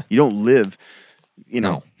 Like, Yeah. you don't live,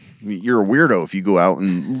 you're a weirdo if you go out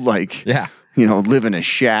and Yeah. Live in a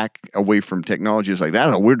shack away from technology. It's like,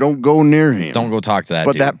 that's a weird, don't go near him. Don't go talk to that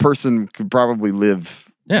But dude. that person could probably live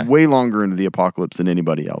way longer into the apocalypse than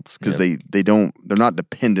anybody else because they're not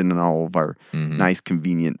dependent on all of our nice,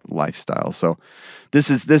 convenient lifestyle. So this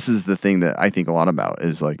is the thing that I think a lot about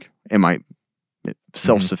is like, am I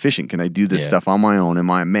self-sufficient? Can I do this stuff on my own? Am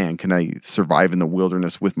I a man? Can I survive in the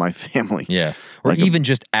wilderness with my family? Yeah. Or Like even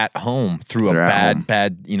just at home through a They're at home.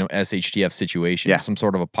 bad, SHTF situation. Yeah. Some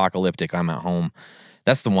sort of apocalyptic, I'm at home.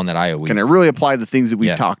 That's the one that I always... Can I really apply the things that we've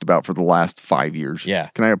Yeah. talked about for the last 5 years? Yeah.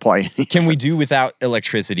 Can I apply any? Can we do without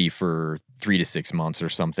electricity for 3 to 6 months or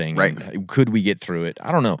something? Right. And could we get through it?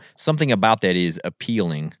 I don't know. Something about that is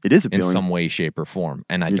appealing. It is appealing. In some way, shape, or form.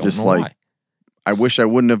 And I You're don't just know like, why. I wish I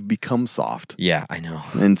wouldn't have become soft. Yeah, I know.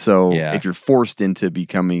 And so Yeah. if you're forced into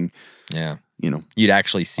becoming, Yeah. you'd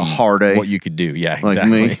actually see hard A. what you could do. Yeah, Like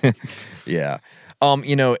exactly. Yeah.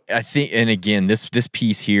 I think, and again, this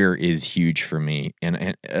piece here is huge for me.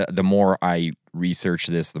 And the more I researched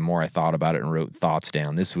this, the more I thought about it and wrote thoughts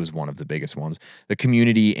down. This was one of the biggest ones: the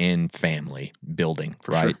community and family building.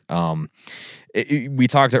 Right. Sure. We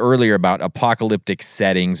talked earlier about apocalyptic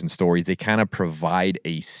settings and stories. They kind of provide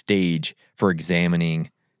a stage for examining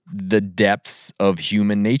the depths of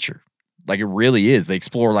human nature. Like, it really is. They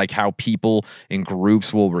explore like how people and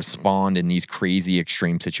groups will respond in these crazy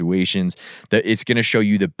extreme situations. That it's going to show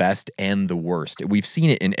you the best and the worst. We've seen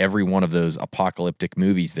it in every one of those apocalyptic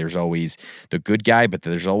movies. There's always the good guy, but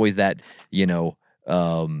there's always that,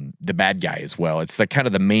 the bad guy as well. It's the kind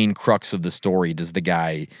of the main crux of the story. Does the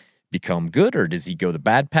guy become good, or does he go the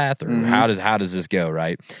bad path, or how does this go,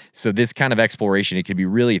 right? So this kind of exploration, it could be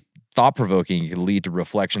really thought-provoking. It can lead to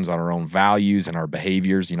reflections on our own values and our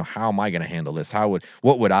behaviors. How am I going to handle this?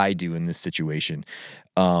 What would I do in this situation?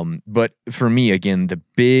 But for me, again, the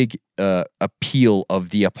big appeal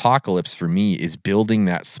of the apocalypse for me is building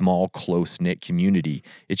that small, close-knit community.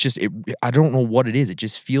 It's just, I don't know what it is. It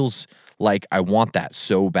just feels like I want that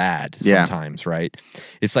so bad sometimes, right?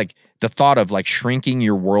 It's like the thought of like shrinking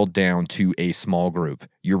your world down to a small group.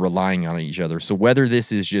 You're relying on each other. So whether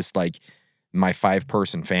this is just like my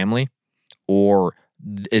 5-person family or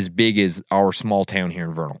as big as our small town here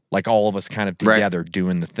in Vernal, like all of us kind of together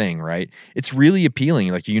doing the thing, right? It's really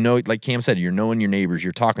appealing. Like, like Cam said, you're knowing your neighbors,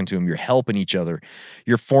 you're talking to them, you're helping each other,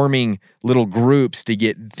 you're forming little groups to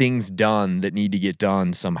get things done that need to get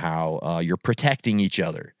done somehow. You're protecting each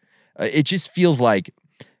other. It just feels like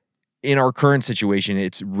in our current situation,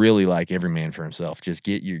 it's really like every man for himself. Just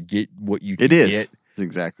get what you can get. It is. It's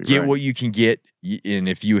exactly Get right. what you can get, and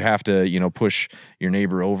if you have to, push your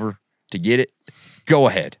neighbor over to get it, go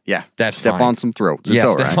ahead. Yeah, that's step fine. on some throats. It's Yeah,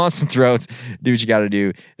 all step right. on some throats. Do what you got to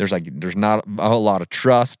do. There's not a lot of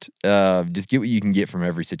trust. Just get what you can get from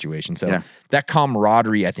every situation. So that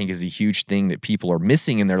camaraderie, I think, is a huge thing that people are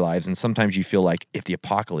missing in their lives. And sometimes you feel like if the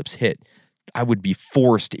apocalypse hit, I would be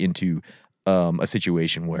forced into a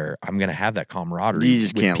situation where I'm going to have that camaraderie. You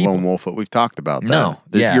just with can't people. lone wolf it. We've talked about that. No,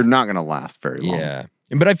 yeah. You're not going to last very long. Yeah.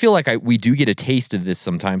 But I feel like we do get a taste of this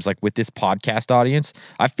sometimes, like with this podcast audience.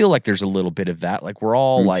 I feel like there's a little bit of that. Like we're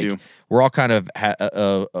all Me too. we're all kind of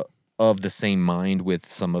of the same mind with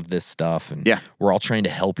some of this stuff, and we're all trying to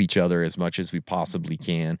help each other as much as we possibly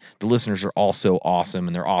can. The listeners are also awesome,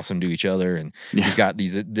 and they're awesome to each other, and we've got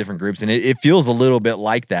these different groups, and it feels a little bit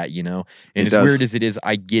like that, And as weird as it is,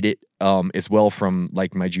 I get it as well from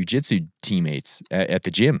like my jiu-jitsu teammates at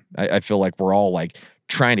the gym. I feel like we're all like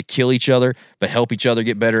trying to kill each other, but help each other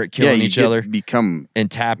get better at killing each other. Become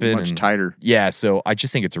and tap in much tighter. Yeah, so I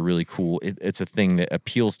just think it's a really cool. It's a thing that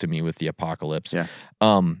appeals to me with the apocalypse. Yeah.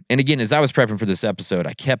 And again, as I was prepping for this episode,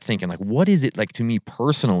 I kept thinking like, what is it like to me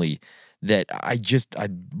personally that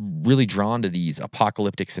I'm really drawn to these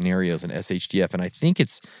apocalyptic scenarios in SHTF, and I think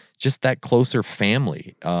it's just that closer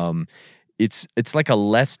family. It's like a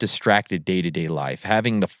less distracted day-to-day life,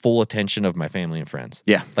 having the full attention of my family and friends.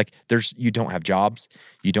 Yeah. Like you don't have jobs,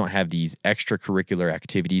 you don't have these extracurricular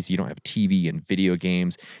activities, you don't have TV and video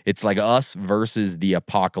games. It's like us versus the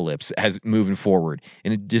apocalypse as moving forward.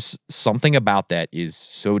 And it just something about that is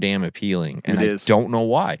so damn appealing. And I don't know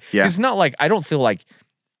why. Yeah. It's not like I don't feel like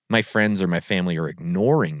my friends or my family are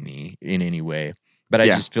ignoring me in any way. But it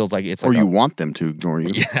Yeah. just feels like it's Or like you want them to ignore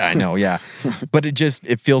you. Yeah, I know. Yeah, but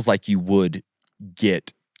it feels like you would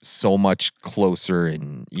get so much closer,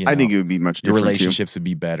 and I think it would be much your different too. relationships would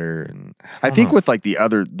be better. And I don't think know. with like the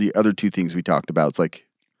other two things we talked about, it's like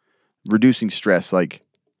reducing stress. Like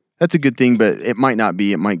that's a good thing, but it might not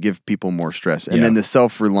be. It might give people more stress. And then the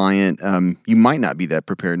self-reliant, you might not be that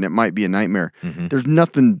prepared, and it might be a nightmare. There's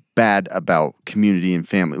nothing bad about community and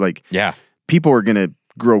family. Like people are gonna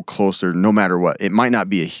grow closer no matter what. It might not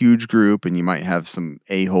be a huge group, and you might have some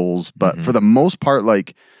a-holes, but for the most part,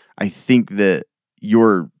 like I think that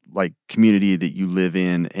your like community that you live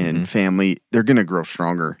in and family, they're gonna grow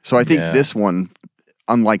stronger. So I think this one,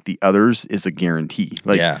 unlike the others, is a guarantee.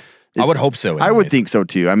 Like, I would hope so. I would anyways. think so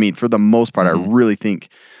too. I mean, for the most part, I really think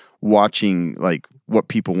watching like what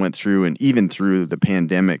people went through, and even through the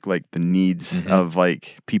pandemic, like the needs of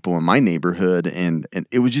like people in my neighborhood, and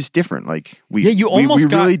it was just different. Like we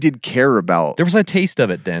really did care about. There was a taste of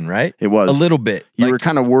it then, right? It was a little bit. You were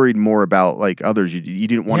kind of worried more about like others. You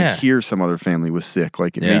didn't want to hear some other family was sick.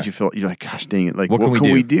 Like it made you feel, you're like, gosh dang it. Like what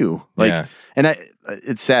can we do? Like, and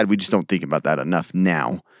it's sad. We just don't think about that enough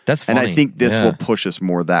now. That's funny. And I think this will push us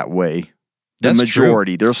more that way. The That's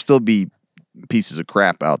majority. There'll still be pieces of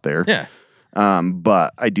crap out there. Yeah.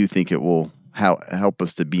 But I do think it will help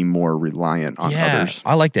us to be more reliant on others.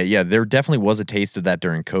 I like that. Yeah, there definitely was a taste of that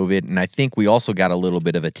during COVID. And I think we also got a little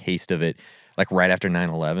bit of a taste of it like right after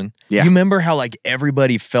 9/11. Yeah. You remember how like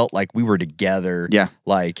everybody felt like we were together? Yeah.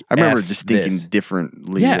 Like I remember F just thinking this.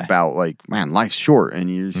 differently about like, man, life's short, and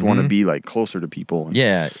you just want to be like closer to people. And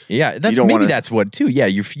Yeah. That's don't maybe wanna- that's what too. Yeah,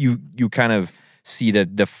 you kind of see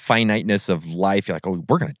the finiteness of life. You're like, oh,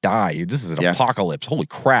 we're gonna die. This is an apocalypse. Holy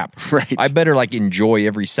crap! Right. I better like enjoy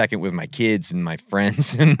every second with my kids and my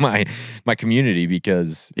friends and my community,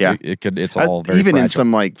 because it's all very even in fragile.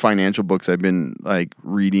 some like financial books I've been like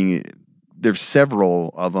reading. There's several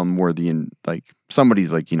of them where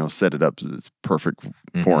somebody's like, set it up so it's perfect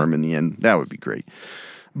for him in the end. That would be great.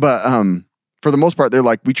 But for the most part, they're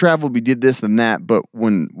like, we traveled, we did this and that, but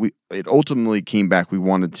when it ultimately came back, we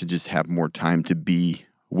wanted to just have more time to be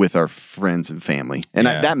with our friends and family. And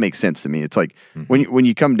that makes sense to me. It's like when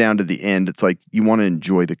you come down to the end, it's like you want to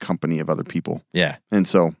enjoy the company of other people. Yeah. And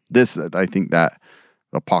so I think that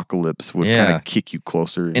apocalypse would kind of kick you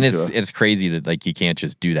closer. And it's crazy that like you can't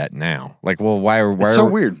just do that now. Like, well, why so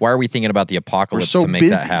weird. Why are we thinking about the apocalypse so to make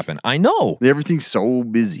busy. that happen? I know. Everything's so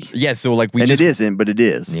busy. Yeah, so like it isn't, but it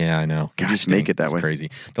is. Yeah, I know. You just make it that it's way.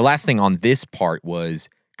 Crazy. The last thing on this part was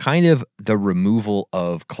kind of the removal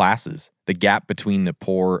of classes, the gap between the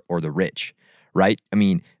poor or the rich, right? I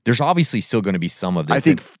mean, there's obviously still going to be some of this.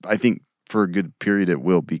 I think for a good period it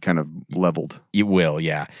will be kind of leveled. It will,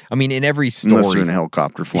 yeah. I mean, in every story, Unless you're in a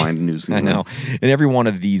helicopter flying to New I Zealand. know. In every one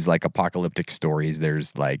of these like apocalyptic stories,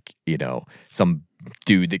 there's like, some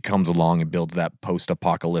dude that comes along and builds that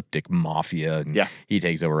post-apocalyptic mafia, and he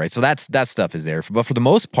takes over, right? So that stuff is there. But for the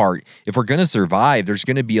most part, if we're going to survive, there's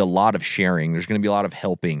going to be a lot of sharing. There's going to be a lot of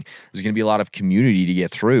helping. There's going to be a lot of community to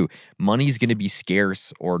get through. Money's going to be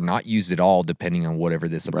scarce or not used at all, depending on whatever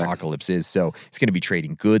this apocalypse is. So it's going to be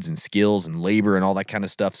trading goods and skills and labor and all that kind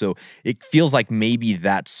of stuff. So it feels like maybe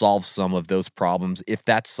that solves some of those problems, if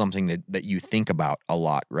that's something that you think about a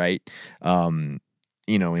lot, right?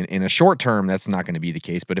 In a short term, that's not going to be the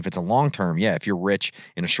case. But if it's a long term, if you're rich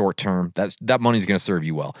in a short term, that money's going to serve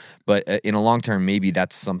you well. But in a long term, maybe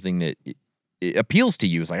that's something that it appeals to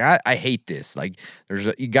you. It's like, I hate this. Like, there's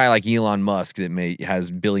a guy like Elon Musk that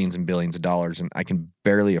has billions and billions of dollars, and I can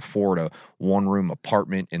barely afford a one-room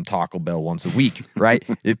apartment in Taco Bell once a week, right?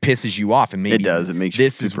 It pisses you off, and maybe it does. It makes you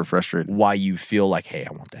super frustrated. Why you feel like, hey,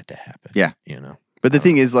 I want that to happen. Yeah, But the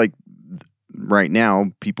thing is, like, right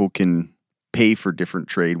now, people can pay for different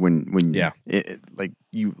trade when like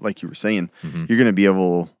you were saying,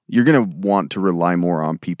 you're gonna want to rely more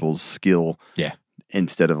on people's skill. Yeah.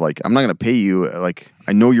 Instead of like, I'm not going to pay you. Like,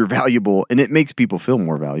 I know you're valuable, and it makes people feel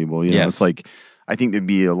more valuable. You know, it's like, I think there'd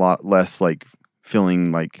be a lot less like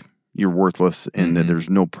feeling like you're worthless and that there's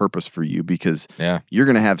no purpose for you, because you're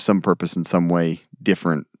going to have some purpose in some way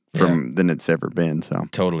different than it's ever been. So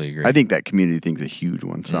totally agree. I think that community thing's a huge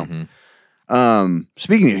one. So,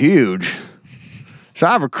 speaking of huge,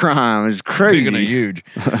 cybercrime is crazy. Speaking of huge,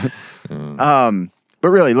 but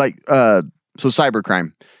really, like, so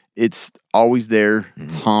cybercrime. It's always there,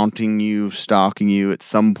 haunting you, stalking you. At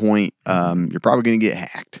some point, you're probably going to get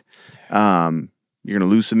hacked. You're going to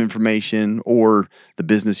lose some information, or the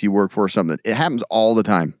business you work for or something. It happens all the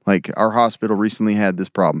time. Like, our hospital recently had this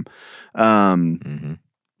problem.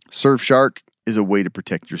 Surfshark is a way to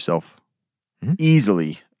protect yourself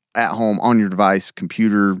easily at home, on your device,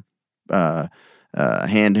 computer,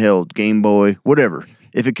 handheld, Game Boy, whatever.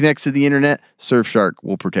 If it connects to the internet, Surfshark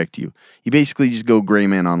will protect you. You basically just go Gray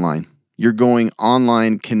Man Online. You're going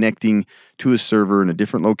online, connecting to a server in a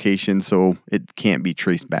different location so it can't be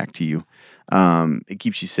traced back to you. It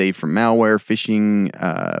keeps you safe from malware, phishing,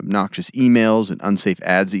 obnoxious emails, and unsafe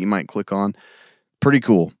ads that you might click on. Pretty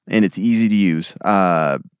cool, and it's easy to use.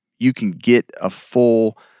 You can get a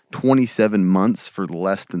full 27 months for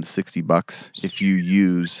less than $60 if you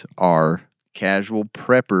use our Casual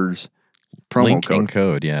Preppers promo Link code. and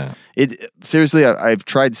code, yeah. Seriously, I've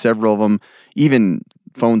tried several of them. Even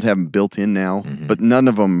phones have them built in now, but none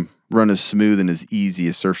of them run as smooth and as easy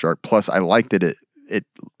as Surfshark. Plus, I like that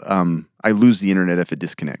I lose the internet if it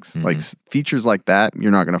disconnects. Like features like that,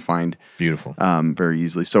 you're not going to find Beautiful. very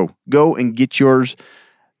easily. So go and get yours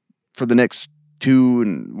for the next 3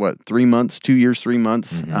 months, 2 years, 3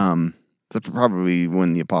 months. That's probably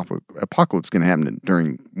when the apocalypse is going to happen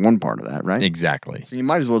during one part of that, right? Exactly. So you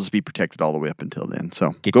might as well just be protected all the way up until then.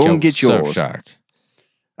 So go and get yours. Surfshark.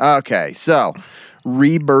 Okay, so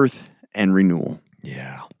rebirth and renewal.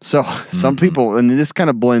 Yeah. So some people, and this kind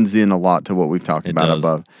of blends in a lot to what we've talked It about does.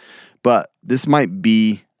 above, but this might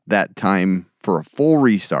be that time for a full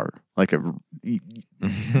restart. Like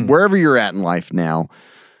wherever you're at in life now,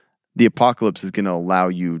 the apocalypse is going to allow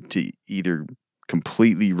you to either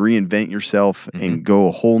completely reinvent yourself and go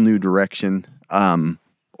a whole new direction,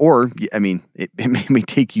 or I mean, it may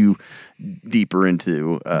take you deeper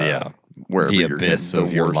into wherever The you're abyss heading,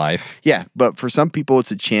 of your life. Yeah, but for some people,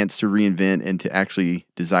 it's a chance to reinvent and to actually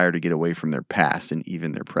desire to get away from their past and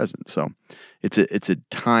even their present. So it's a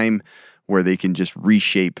time where they can just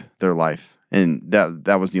reshape their life. And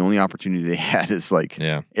that was the only opportunity they had. Is like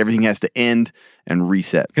everything has to end and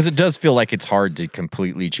reset. Because it does feel like it's hard to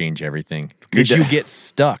completely change everything. Because you get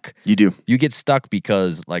stuck. You do. You get stuck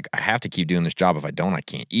because, like, I have to keep doing this job. If I don't, I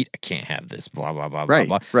can't eat. I can't have this, blah, blah, blah, Right,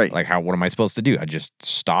 blah, blah. right. Like, what am I supposed to do? I just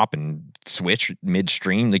stop and switch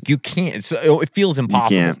midstream? Like, you can't. It feels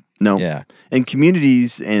impossible. You can't. No. Yeah. And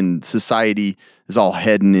communities and society is all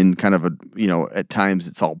heading in kind of a, at times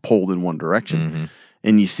it's all pulled in one direction.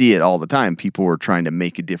 And you see it all the time. People are trying to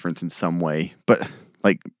make a difference in some way. But,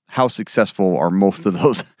 like, how successful are most of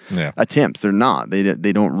those attempts? They're not.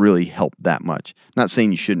 They don't really help that much. Not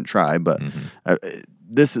saying you shouldn't try, but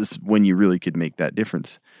this is when you really could make that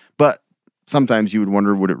difference. But sometimes you would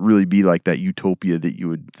wonder, would it really be like that utopia that you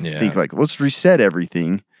would think, like, let's reset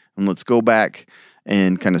everything and let's go back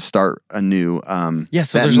and kind of start anew.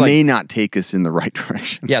 So that may not take us in the right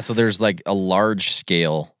direction. Yeah, so there's, like, a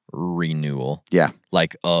large-scale renewal. Yeah.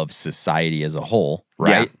 Like, of society as a whole,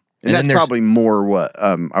 right? Yeah. And that's probably more what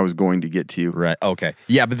I was going to get to. Right. Okay.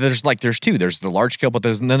 Yeah, but there's two. There's the large scale, but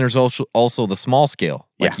then there's also the small scale,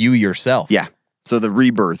 like you yourself. Yeah. So the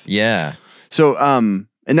rebirth. Yeah. So and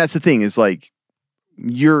that's the thing is, like,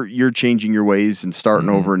 you're changing your ways and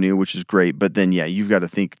starting over anew, which is great. But then you've got to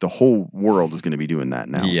think the whole world is going to be doing that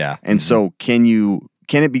now. Yeah. And so can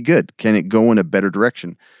it be good? Can it go in a better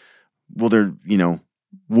direction?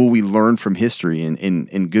 Will we learn from history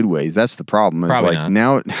in good ways? That's the problem. It's Probably like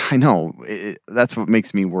not. now, I know that's what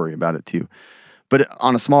makes me worry about it too. But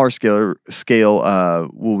on a smaller scale,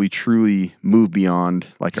 will we truly move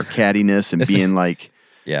beyond, like, our cattiness and being like,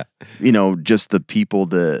 just the people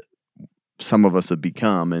that some of us have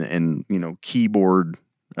become and keyboard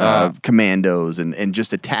commandos and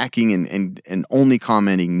just attacking and only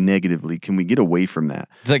commenting negatively? Can we get away from that?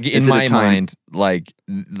 It's like, in my mind, like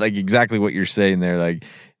exactly what you're saying there. Like,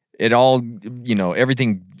 it all,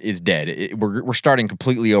 everything is dead. We're starting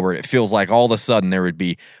completely over. It feels like all of a sudden there would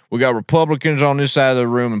be, we got Republicans on this side of the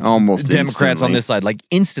room and almost Democrats instantly on this side. Like,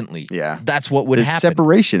 instantly. Yeah. That's what would There's happen.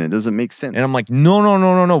 separation. It doesn't make sense. And I'm like,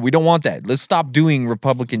 no. We don't want that. Let's stop doing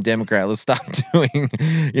Republican, Democrat. Let's stop doing,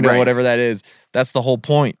 whatever that is. That's the whole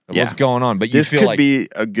point of what's going on. But you this feel could like be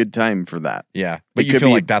a good time for that. Yeah. But It you could feel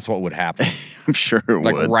be- like that's what would happen. I'm sure it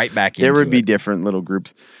Like, would. right back into There would be it. different little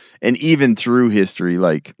groups. And even through history,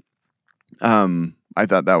 like, I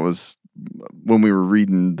thought that was when we were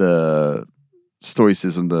reading the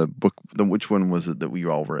Stoicism, the book, which one was it that we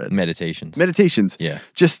all read? Meditations. Yeah.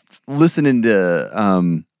 Just listening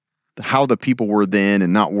to how the people were then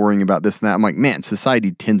and not worrying about this and that. I'm like, man,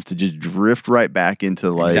 society tends to just drift right back into,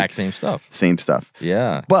 like, Exact same stuff. Same stuff.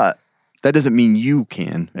 Yeah. But that doesn't mean you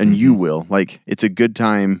can and you will. Like, it's a good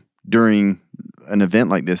time during an event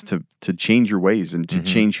like this to change your ways and to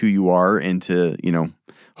change who you are, and to,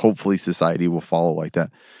 hopefully society will follow like that.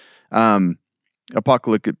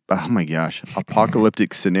 Apocalyptic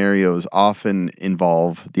scenarios often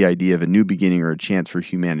involve the idea of a new beginning or a chance for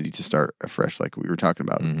humanity to start afresh, like we were talking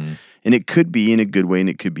about. And it could be in a good way and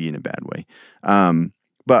it could be in a bad way.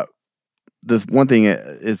 But the one thing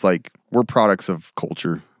is like we're products of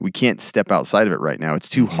culture. We can't step outside of it right now. It's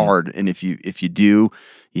too hard. And if you do,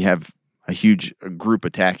 you have a huge group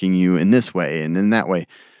attacking you in this way and in that way.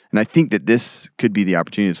 And I think that this could be the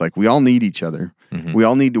opportunity. It's like we all need each other. We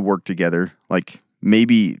all need to work together. Like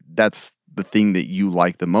maybe that's the thing that you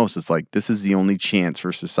like the most. It's like this is the only chance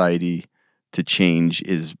for society to change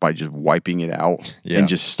is by just wiping it out and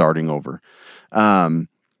just starting over.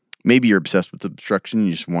 Maybe you're obsessed with obstruction.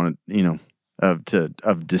 You just want it,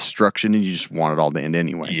 of destruction, and you just want it all to end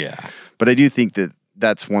anyway. Yeah. But I do think that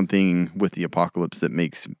that's one thing with the apocalypse that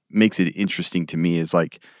makes it interesting to me is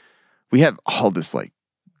like we have all this like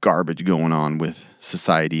garbage going on with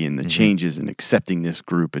society and the changes and accepting this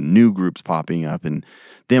group and new groups popping up and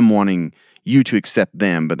them wanting you to accept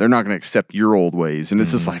them, but they're not going to accept your old ways. And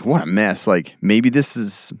it's just like, what a mess. Like maybe this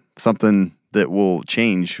is something that will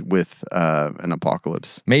change with an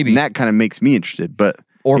apocalypse. Maybe. And that kind of makes me interested, but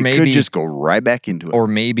or it maybe could just go right back into it. Or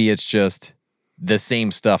maybe it's just the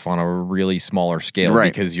same stuff on a really smaller scale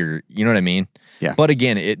because you know what I mean? Yeah. But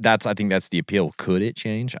again, I think that's the appeal. Could it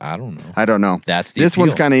change? I don't know. I don't know. That's the This appeal.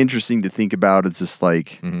 one's kind of interesting to think about. It's just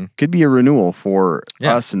like, could be a renewal for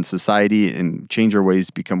us and society and change our ways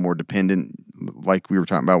to become more dependent, like we were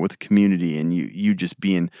talking about with the community and you just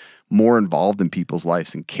being more involved in people's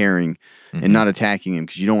lives and caring and not attacking them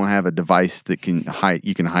because you don't have a device that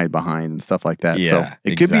you can hide behind and stuff like that. Yeah, so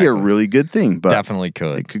it could be a really good thing, but definitely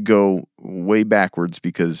could. It could go way backwards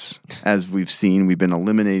because as we've seen, we've been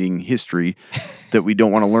eliminating history that we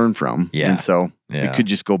don't want to learn from. Yeah. And so it could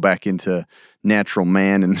just go back into natural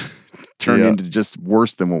man and turn into just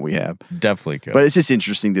worse than what we have. Definitely could. But it's just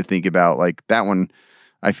interesting to think about like that one.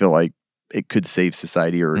 I feel like it could save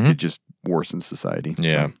society or it could just worsen society.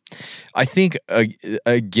 Yeah. So. I think,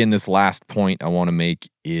 again, this last point I want to make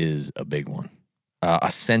is a big one.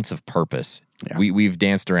 A sense of purpose. Yeah. We've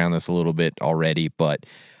danced around this a little bit already, but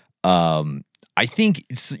I think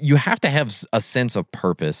you have to have a sense of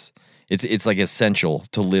purpose. It's like essential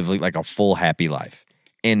to live like a full, happy life.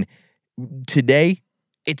 And today,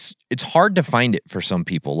 it's hard to find it for some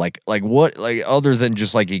people. Like what, like other than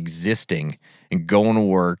just like existing and going to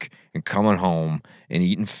work and coming home and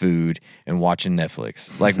eating food and watching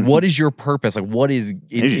Netflix. Like, what is your purpose? Like, what is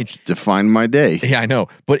it? Define my day. Yeah, I know,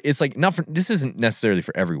 but it's like this isn't necessarily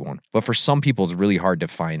for everyone, but for some people, it's really hard to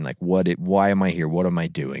find. Like, why am I here? What am I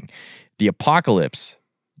doing? The apocalypse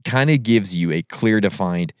kind of gives you a clear,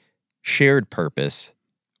 defined, shared purpose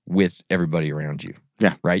with everybody around you.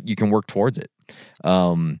 Yeah, right. You can work towards it.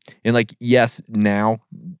 And like, yes, now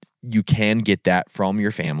you can get that from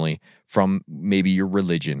your family, from maybe your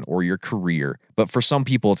religion or your career. But for some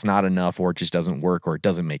people, it's not enough or it just doesn't work or it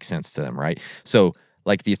doesn't make sense to them, right? So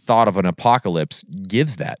like the thought of an apocalypse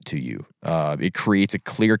gives that to you. It creates a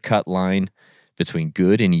clear-cut line between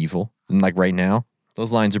good and evil. And like right now,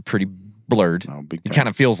 those lines are pretty blurred. It kind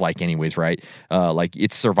of feels like anyways, right? Like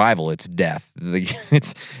it's survival, it's death.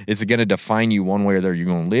 It's going to define you one way or the other. You're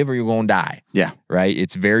going to live or you're going to die. Yeah. Right?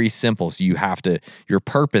 It's very simple. So your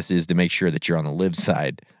purpose is to make sure that you're on the live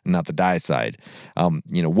side, not the die side.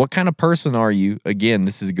 What kind of person are you? Again,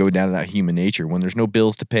 this is go down to that human nature. When there's no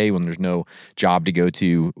bills to pay, when there's no job to go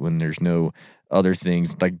to, when there's no other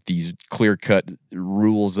things like these clear-cut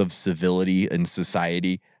rules of civility and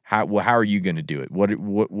society, how are you going to do it? What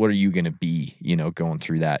are you going to be, going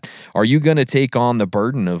through that? Are you going to take on the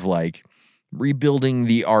burden of like rebuilding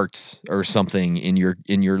the arts or something in your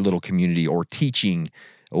little community, or teaching,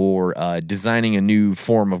 or designing a new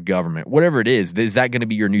form of government? Whatever it is that going to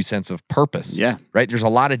be your new sense of purpose? Yeah. Right? There's a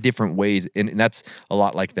lot of different ways, and that's a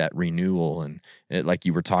lot like that renewal and like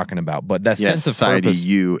you were talking about. But that sense of society, purpose,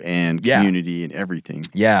 you and community and everything.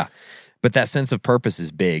 Yeah. But that sense of purpose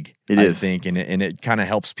is big, I think, and it kind of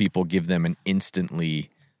helps people, give them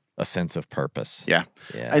instantly a sense of purpose. Yeah.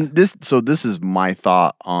 And this is my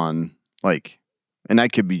thought on like, and I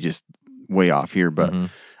could be just way off here, but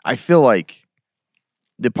I feel like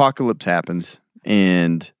the apocalypse happens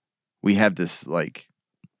and we have this like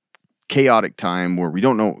chaotic time where we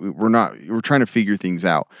don't know, we're trying to figure things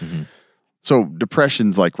out. So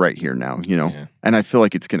depression's like right here now, and I feel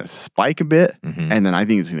like it's going to spike a bit, and then I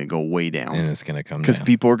think it's going to go way down. And it's going to come down. Because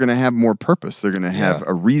people are going to have more purpose. They're going to have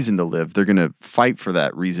a reason to live. They're going to fight for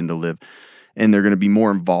that reason to live, and they're going to be more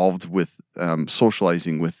involved with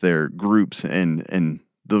socializing with their groups, and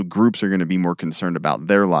the groups are going to be more concerned about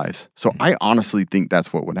their lives. So I honestly think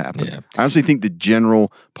that's what would happen. Yeah. I honestly think the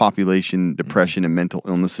general population depression and mental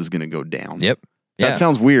illness is going to go down. Yep. That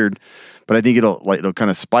sounds weird, but I think it'll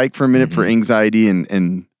kind of spike for a minute for anxiety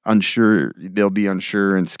and unsure. They'll be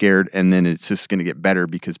unsure and scared, and then it's just going to get better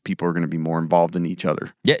because people are going to be more involved in each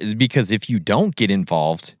other. Yeah, because if you don't get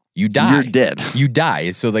involved you die. You're dead. You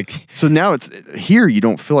die. So like, So now it's here. You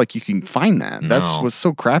don't feel like you can find that. That's No. what's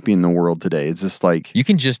so crappy in the world today. It's just like you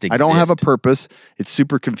can just exist. I don't have a purpose. It's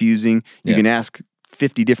super confusing. You Yeah. can ask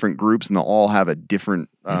 50 different groups and they'll all have a different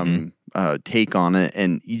Mm-hmm. take on it,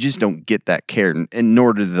 and you just don't get that care. And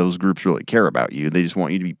nor do those groups really care about you. They just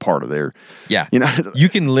want you to be part of their. Yeah. You know. You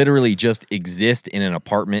can literally just exist in an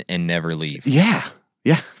apartment and never leave. Yeah.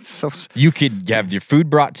 Yeah. It's so. You could have your food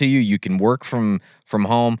brought to you. You can work from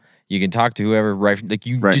home. You can talk to whoever. Right. Like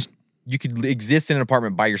you Right. just you could exist in an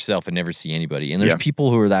apartment by yourself and never see anybody. And there's Yeah.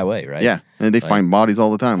 people who are that way, right? Yeah, and they find bodies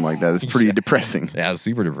all the time like that. It's pretty depressing. Yeah, it's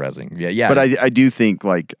super depressing. Yeah, yeah. But I do think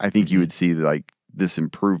I think Mm-hmm. you would see like this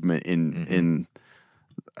improvement in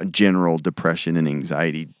a general depression and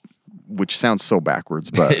anxiety, which sounds so backwards,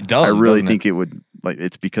 but It does, I really doesn't think it would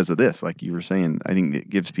it's because of this, like you were saying. I think it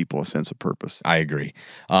gives people a sense of purpose. I agree.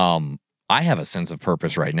 I have a sense of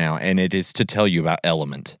purpose right now, and it is to tell you about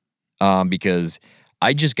Element, because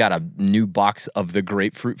I just got a new box of the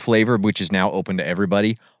grapefruit flavor, which is now open to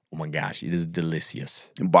everybody. Oh my gosh, it is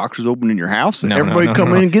delicious. And boxers open in your house, and No, everybody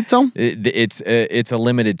come in and get some. It's a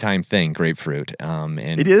limited time thing, grapefruit. And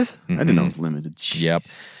It is. I didn't know it was limited. Yep.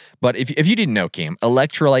 But if you didn't know, Cam,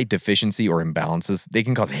 electrolyte deficiency or imbalances, they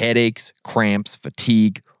can cause headaches, cramps,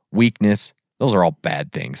 fatigue, weakness. Those are all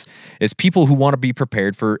bad things. As people who want to be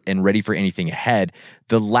prepared for and ready for anything ahead,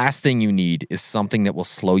 the last thing you need is something that will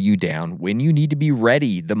slow you down when you need to be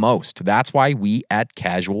ready the most. That's why we at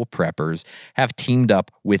Casual Preppers have teamed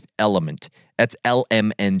up with Element. That's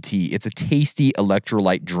LMNT. It's a tasty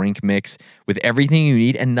electrolyte drink mix with everything you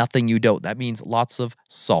need and nothing you don't. That means lots of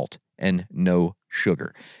salt and no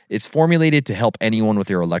sugar. It's formulated to help anyone with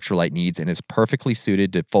their electrolyte needs and is perfectly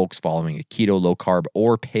suited to folks following a keto, low carb,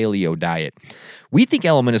 or paleo diet. We think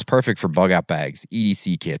Element is perfect for bug out bags,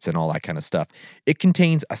 EDC kits, and all that kind of stuff. It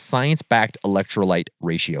contains a science-backed electrolyte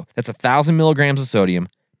ratio. That's 1,000 milligrams of sodium,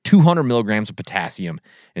 200 milligrams of potassium,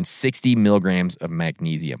 and 60 milligrams of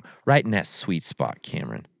magnesium. Right in that sweet spot,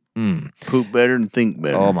 Cameron. Poop better and think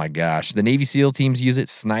better. Oh my gosh. The Navy SEAL teams use it,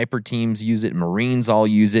 sniper teams use it, Marines all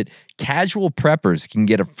use it. Casual Preppers can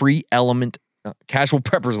get a free Element. Casual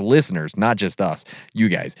Preppers listeners, not just us, you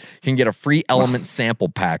guys, can get a free Element sample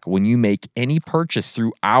pack when you make any purchase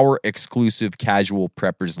through our exclusive Casual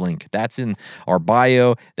Preppers link. That's in our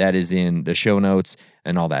bio, that is in the show notes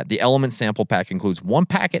and all that. The Element sample pack includes 1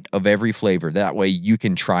 packet of every flavor. That way you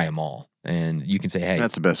can try them all. And you can say, hey,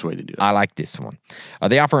 That's the best way to do it. I like this one.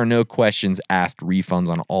 They offer a no questions asked refunds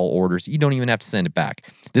on all orders. You don't even have to send it back.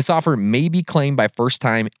 This offer may be claimed by first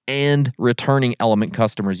time and returning Element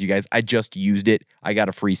customers. You guys, I just used it. I got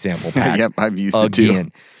a free sample pack. Yep, I've used it too.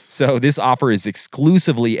 Again. So this offer is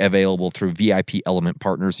exclusively available through VIP Element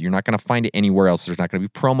partners. You're not going to find it anywhere else. There's not going to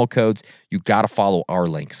be promo codes. You got to follow our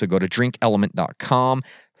link. So go to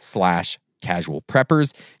drinkelement.com/Casual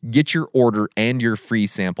Preppers. Get your order and your free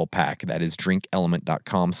sample pack. That is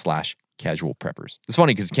drinkelement.com/Casual Preppers. It's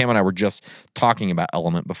funny because Cam and I were just talking about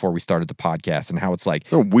Element before we started the podcast and how it's like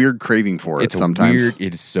It's a weird craving for it it's sometimes. weird.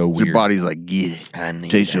 It is so weird. Your body's like, get it. I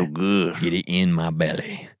need Tastes so that. good. Get it in my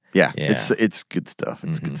belly. Yeah, Yeah. it's good stuff.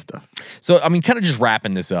 It's good stuff. So, I mean, kind of just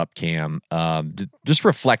wrapping this up, Cam, just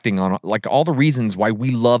reflecting on like all the reasons why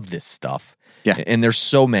we love this stuff. Yeah. And there's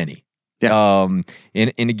so many. Yeah.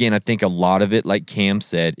 And again, I think a lot of it, like Cam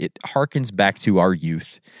said, it harkens back to our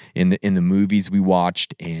youth in the movies we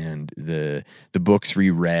watched and the books we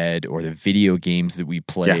read or the video games that we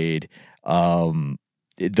played.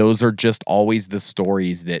 Those are just always the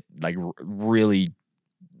stories that like really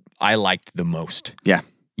I liked the most. Yeah.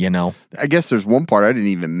 You know? I guess there's one part I didn't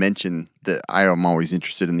even mention that I am always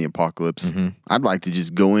interested in the apocalypse. I'd like to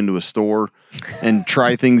just go into a store and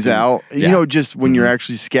try things out. Yeah. You know, just when you're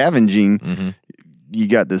actually scavenging, you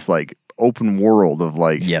got this like open world of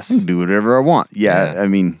like, Yes. I can do whatever I want. Yeah, Yeah. I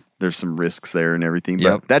mean, there's some risks there and everything, but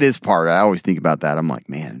Yep. that is part. I always think about that. I'm like,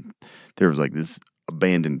 man, there was like this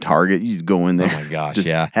abandoned Target. You just go in there. Oh my gosh, just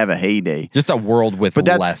yeah. have a heyday. Just a world with But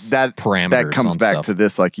less parameters. that comes on back stuff. to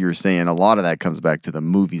this, like you were saying. A lot of that comes back to the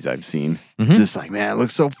movies I've seen. Just like, man, it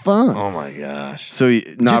looks so fun. Oh my gosh. So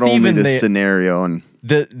not Just only even this the- scenario and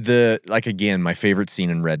The like again, my favorite scene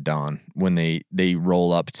in Red Dawn when they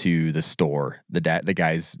roll up to the store, the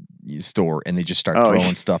guy's store, and they just start Oh, throwing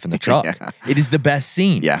yeah. stuff in the truck. Yeah. It is the best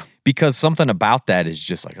scene. Yeah. Because something about that is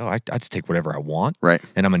just like, oh, I just take whatever I want. Right.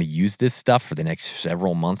 And I'm going to use this stuff for the next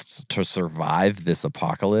several months to survive this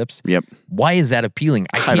apocalypse. Yep. Why is that appealing?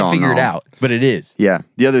 I can't don't figure it know. out, but it is. yeah.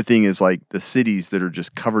 The other thing is like the cities that are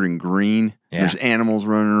just covered in green. Yeah. There's animals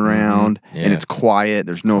running around Yeah. and it's quiet.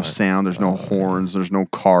 There's no sound. There's no horns. There's no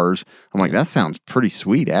cars. I'm like, that sounds pretty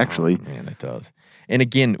sweet, actually. Man, it does. And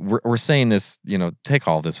again, we're saying this, take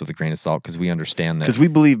all this with a grain of salt because we understand that. Because we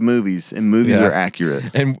believe movies, and movies are accurate.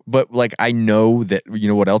 But like, I know that,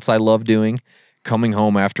 what else I love doing? Coming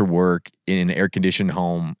home after work in an air-conditioned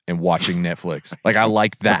home and watching Netflix. Like, I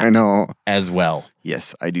like that I know. as well.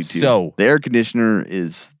 Yes, I do too. So the air conditioner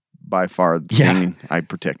is by far the thing I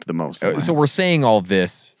protect the most. So we're saying all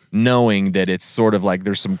this knowing that it's sort of like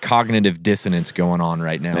there's some cognitive dissonance going on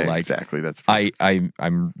right now. Yeah, like, exactly. That's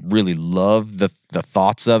I'm really love the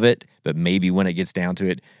thoughts of it, but maybe when it gets down to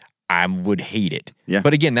it, I would hate it. Yeah.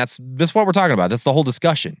 But again, that's what we're talking about. That's the whole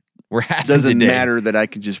discussion. We're having doesn't today. matter that I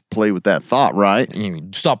can just play with that thought, right?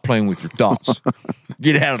 Stop playing with your thoughts.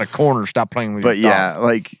 Get out of the corner. Stop playing with your thoughts. But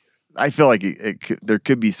like, I feel like there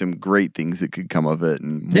could be some great things that could come of it,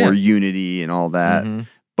 and more unity and all that. Mm-hmm.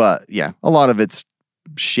 But yeah, a lot of it's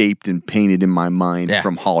shaped and painted in my mind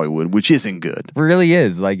from Hollywood, which isn't good. It really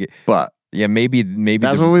is. Like, but yeah, maybe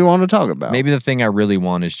that's what we want to talk about. Maybe the thing I really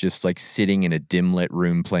want is just like sitting in a dim lit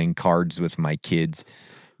room playing cards with my kids,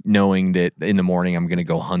 knowing that in the morning I'm going to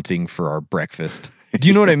go hunting for our breakfast. Do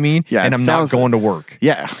you know what I mean? Yeah, and I'm not going to work.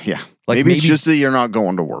 Yeah. Like maybe it's just that you're not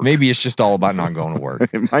going to work. Maybe it's just all about not going to work.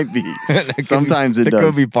 It might be. Sometimes it does. That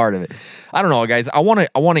could be part of it. I don't know, guys. I want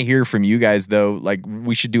to hear from you guys though. Like,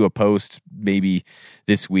 we should do a post maybe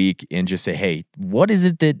this week and just say, hey, what is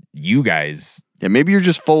it that you guys? Yeah, maybe you're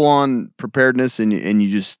just full on preparedness and you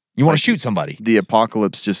just want to shoot somebody. The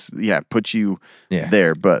apocalypse just puts you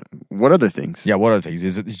there. But what other things? Yeah, what other things?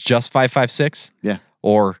 Is it just 5.56? Yeah,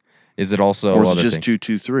 or is it also or is other it just things?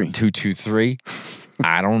 2.23? 2.23.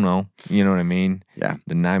 I don't know. You know what I mean? Yeah.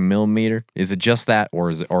 The 9mm. Is it just that,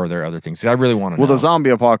 or are there other things? I really want to know. Well, the zombie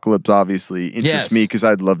apocalypse obviously interests me because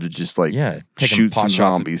I'd love to just shoot some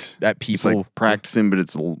zombies at people. It's like practicing, but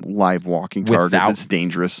it's a live walking target that's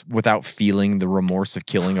dangerous without feeling the remorse of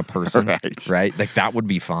killing a person. Right? Like, that would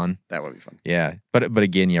be fun. That would be fun. Yeah. But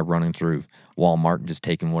again, running through Walmart and just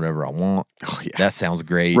taking whatever I want. Oh yeah, that sounds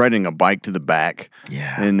great. Riding a bike to the back,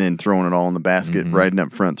 and then throwing it all in the basket. Riding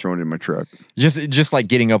up front, throwing it in my truck. Just like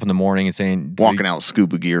getting up in the morning and saying, walking out with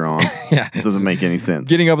scuba gear on. Doesn't make any sense.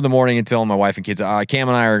 Getting up in the morning and telling my wife and kids, Cam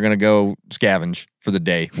and I are gonna go scavenge for the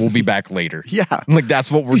day. We'll be back later. Like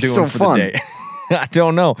that's what we're doing for the day. I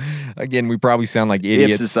don't know. Again, we probably sound like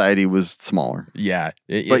idiots. If society was smaller. Yeah.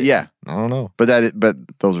 But I don't know. But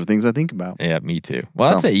those are things I think about. Yeah, me too.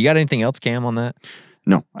 Well, that's it. You got anything else, Cam, on that?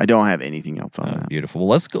 No, I don't have anything else on that. Beautiful. Well,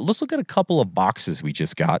 let's look at a couple of boxes we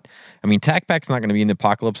just got. I mean, Tac Pack's not going to be in the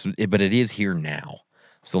apocalypse, but it is here now.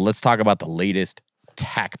 So let's talk about the latest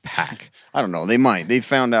Tac Pack. I don't know. They might. They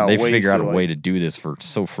found out. They figure out a way to do this for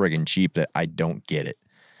so friggin' cheap that I don't get it.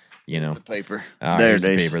 The paper. There's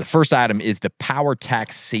the paper. The first item is the PowerTac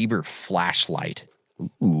Saber flashlight.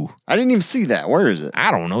 Ooh. I didn't even see that. Where is it? I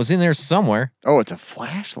don't know. It's in there somewhere. Oh, it's a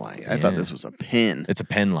flashlight. I thought this was a pen. It's a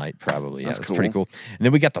pen light, probably. That's it's cool. pretty cool. And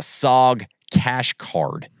then we got the SOG Cash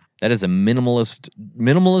Card. That is a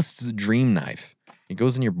minimalist's dream knife. It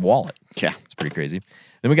goes in your wallet. Yeah. It's pretty crazy.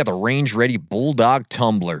 Then we got the Range Ready Bulldog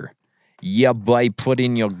Tumbler. Yeah, boy, put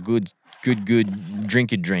in your good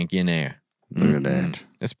drink in there. Look at that.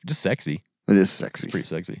 It's just sexy. It is sexy. It's pretty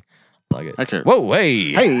sexy. Like it. Okay. Whoa,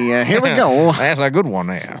 hey. Hey, here we go. That's a good one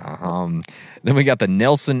there. Then we got the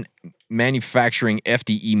Nelson Manufacturing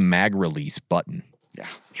FDE mag release button. Yeah.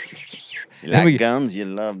 You like guns, you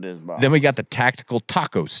love this box. Then we got the tactical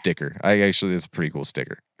taco sticker. This is a pretty cool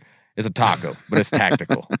sticker. It's a taco, but it's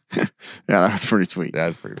tactical. Yeah, that's pretty sweet.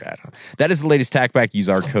 That's pretty rad. Huh? That is the latest Tac Pack. Use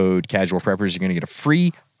our code Casual Preppers. You're going to get a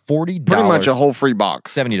free $40. Pretty much a whole free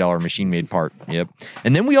box. $70 machine-made part. Yep.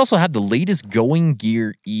 And then we also have the latest Going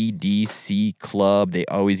Gear EDC Club. They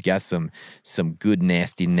always got some good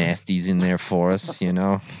nasties in there for us,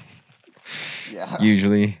 Yeah.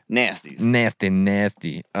 Usually. Nasties.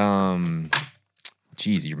 Nasty.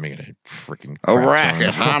 Jeez, you're making a freaking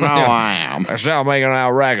racket. I know I am. I stop making that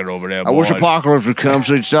racket over there, I wish apocalypse would come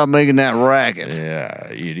so you'd stop making that racket.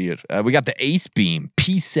 Yeah, idiot. We got the Ace Beam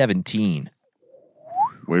P17.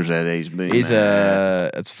 Where's that Ace Beam? It's a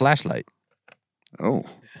flashlight. Oh.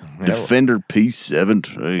 Defender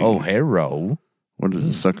P17. Oh, hero. What does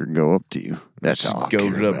the sucker go up to you? That's all.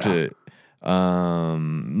 Goes up to how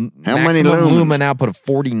many lumens? lumen output of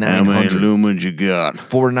 4,900. How many lumens you got?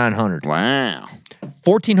 4,900. Wow.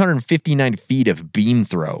 1,459 feet of beam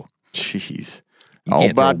throw. Jeez. All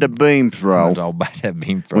about the beam throw. It's all about that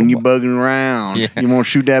beam throw. When you bugging around, you want to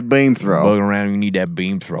shoot that beam throw. Bugging around, you need that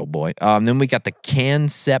beam throw, boy. Then we got the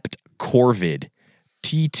Cancept Corvid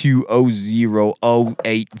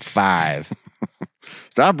T200085.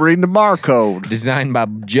 Stop reading the barcode. Designed by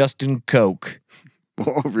Justin Koch.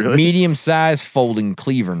 Oh, really? Medium-sized folding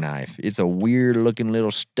cleaver knife. It's a weird-looking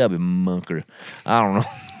little stubby monker. I don't know.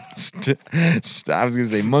 I was gonna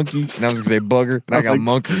say monkey, and I was gonna say bugger, and I got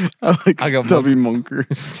monker. I got stubby monker.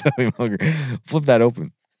 monker. Stubby monker. Flip that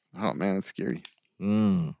open. Oh man, that's scary.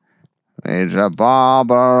 Mm. It's a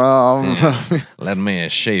barber. Let me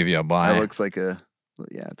shave you, boy. That looks like a.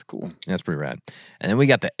 Yeah, it's cool. That's pretty rad. And then we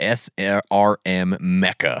got the SRM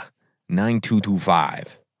Mecha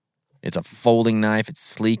 9225. It's a folding knife. It's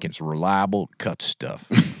sleek. It's reliable. It cuts stuff.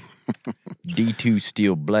 D2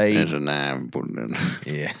 steel blade. There's a knife. Put it in.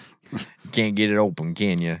 Yeah. You can't get it open,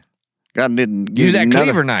 can you? God didn't Use that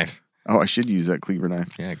cleaver knife. Oh, I should use that cleaver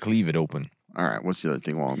knife. Yeah, cleave it open. All right, what's the other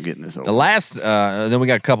thing while I'm getting this over? The last, then we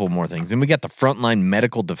got a couple more things. Then we got the Frontline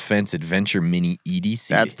Medical Defense Adventure Mini EDC.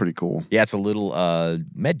 That's pretty cool. Yeah, it's a little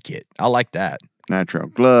med kit. I like that. Nitro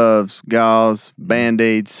gloves, gauze,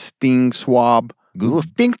 band-aids, sting swab. Good.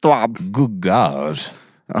 Sting swab. Good God.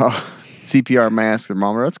 Oh, CPR mask,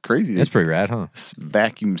 thermometer. That's crazy. That's pretty rad, huh?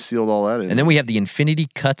 Vacuum sealed all that in. And then we have the Infinity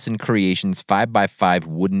Cuts and Creations 5x5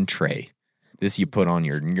 wooden tray. This you put on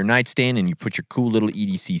your nightstand and you put your cool little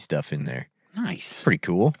EDC stuff in there. Nice. Pretty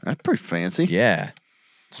cool. That's pretty fancy. Yeah.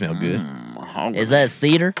 Smell good. Hungry. Is that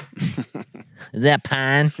cedar? Is that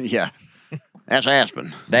pine? Yeah. That's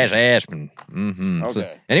aspen. That's aspen. Mm-hmm. Okay.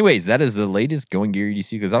 So, anyways, that is the latest Going Gear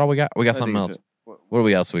EDC. Is that all we got? We got something else. What do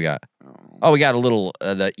we else we got? Oh, we got a little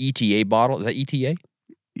the ETA bottle. Is that ETA?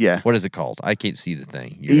 Yeah. What is it called? I can't see the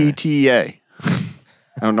thing. ETA.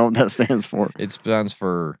 I don't know what that stands for. It stands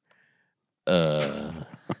for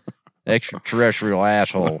extraterrestrial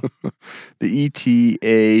asshole. The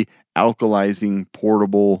ETA alkalizing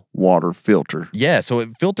portable water filter. Yeah, so it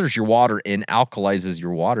filters your water and alkalizes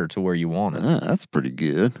your water to where you want it. That's pretty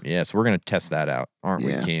good. Yeah, so we're going to test that out, aren't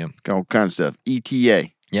we, Cam? Got all kinds of stuff. ETA.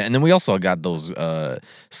 Yeah, and then we also got those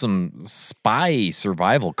some spy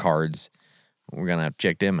survival cards. We're going to have to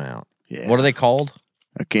check them out. Yeah. What are they called?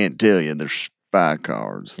 I can't tell you. They're spy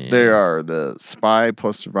cards. Yeah. They are the spy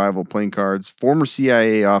plus survival playing cards. Former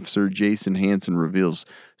CIA officer Jason Hansen reveals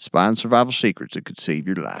spy and survival secrets that could save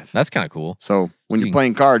your life. That's kind of cool. So when you're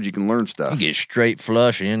playing cards, you can learn stuff. You get straight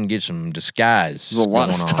flush and get some disguise. There's a lot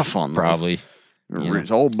of going stuff on those. probably.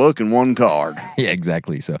 It's a whole book in one card. Yeah,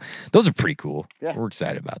 exactly. So those are pretty cool. Yeah. We're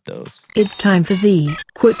excited about those. It's time for the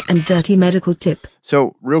quick and dirty medical tip.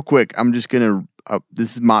 So real quick, I'm just going to,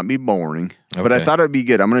 this might be boring, but I Okay. thought it'd be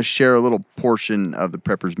good. I'm going to share a little portion of the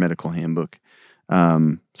Prepper's Medical Handbook.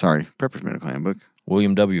 Prepper's Medical Handbook.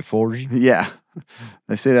 William W. Forgy. Yeah. Did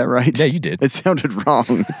I say that right? Yeah, you did. It sounded wrong.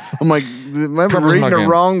 I'm like, am I Prepper's reading the Medical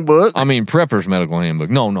wrong book? I mean, Prepper's Medical Handbook.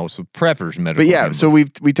 No, so Prepper's Medical But yeah, Handbook. so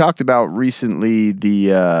we talked about recently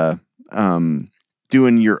the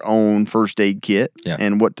doing your own first aid kit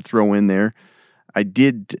and what to throw in there. I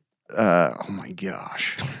did. Oh my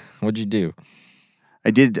gosh, What'd you do?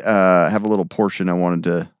 I did have a little portion I wanted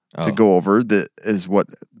to go over that is what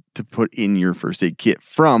to put in your first aid kit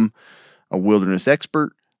from a wilderness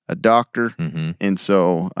expert, a doctor, and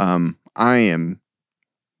so I am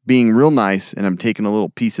being real nice and I'm taking a little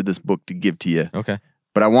piece of this book to give to you. Okay.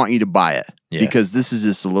 But I want you to buy it Yes. because this is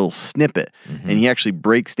just a little snippet. And he actually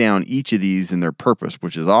breaks down each of these and their purpose,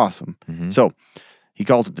 which is awesome. So he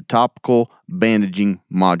calls it the topical bandaging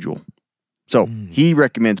module. So he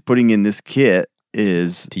recommends putting in this kit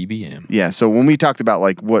is TBM. Yeah. So when we talked about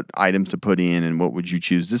like what items to put in and what would you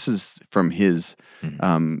choose, this is from his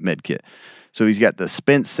med kit. So he's got the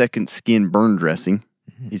Spent Second Skin burn dressing.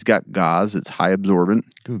 He's got gauze. It's high absorbent.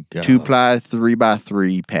 Good God. 2-ply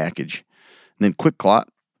 3x3 package. And then Quick Clot.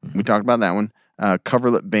 We talked about that one.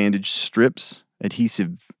 Coverlet bandage strips,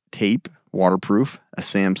 adhesive tape, waterproof, a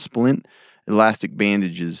SAM splint, elastic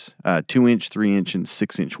bandages, 2-inch, 3-inch, and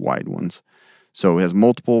 6-inch wide ones. So it has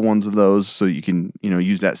multiple ones of those, so you can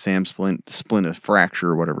use that SAM splint a fracture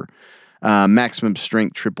or whatever. Maximum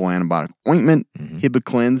strength triple antibiotic ointment,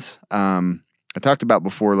 Hibiclens. I talked about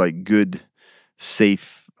before like good,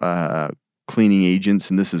 safe cleaning agents,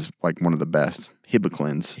 and this is like one of the best.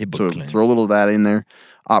 Hibiclens. So throw a little of that in there.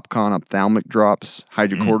 Opcon ophthalmic drops,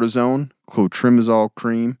 hydrocortisone, clotrimazole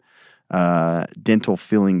cream, dental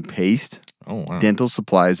filling paste. Oh, wow. Dental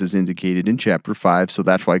supplies is indicated in Chapter 5, so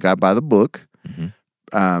that's why I got by the book.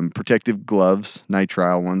 Protective gloves,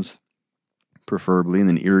 nitrile ones, preferably, and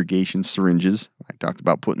then irrigation syringes. I talked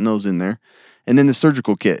about putting those in there. And then the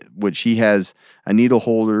surgical kit, which he has a needle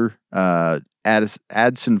holder,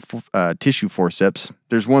 Addison tissue forceps.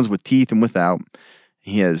 There's ones with teeth and without.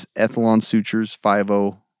 He has Ethelon sutures,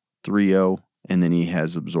 5-0, 3-0, and then he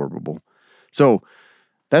has absorbable. So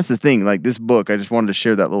that's the thing. Like this book, I just wanted to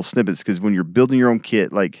share that little snippets because when you're building your own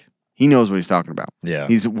kit, like He knows what he's talking about. Yeah.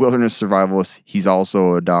 He's a wilderness survivalist. He's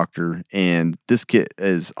also a doctor. And this kit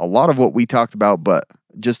is a lot of what we talked about, but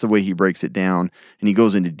just the way he breaks it down and he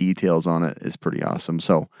goes into details on it is pretty awesome.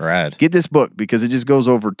 So Rad. get this book because it just goes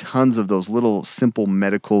over tons of those little simple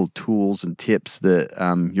medical tools and tips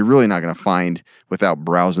that you're really not going to find without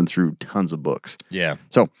browsing through tons of books. Yeah.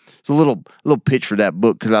 So it's a little pitch for that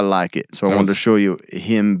book because I like it. So I wanted to show you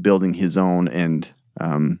him building his own and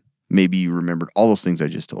maybe you remembered all those things I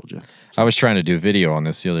just told you. I was trying to do a video on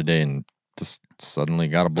this the other day and just suddenly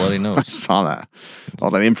got a bloody I nose. saw that. All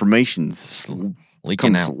that information's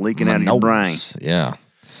leaking out my of your brain. Yeah.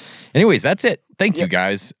 Anyways, that's it. Thank you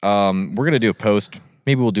guys. We're gonna do a post.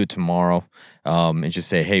 Maybe we'll do it tomorrow. And just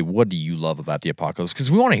say, hey, what do you love about the apocalypse? Because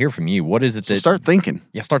we want to hear from you. What is it that start thinking?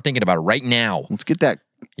 Yeah, start thinking about it right now. Let's get that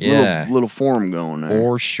little forum going there.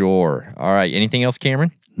 For sure. All right. Anything else,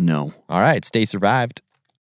 Cameron? No. All right. Stay survived.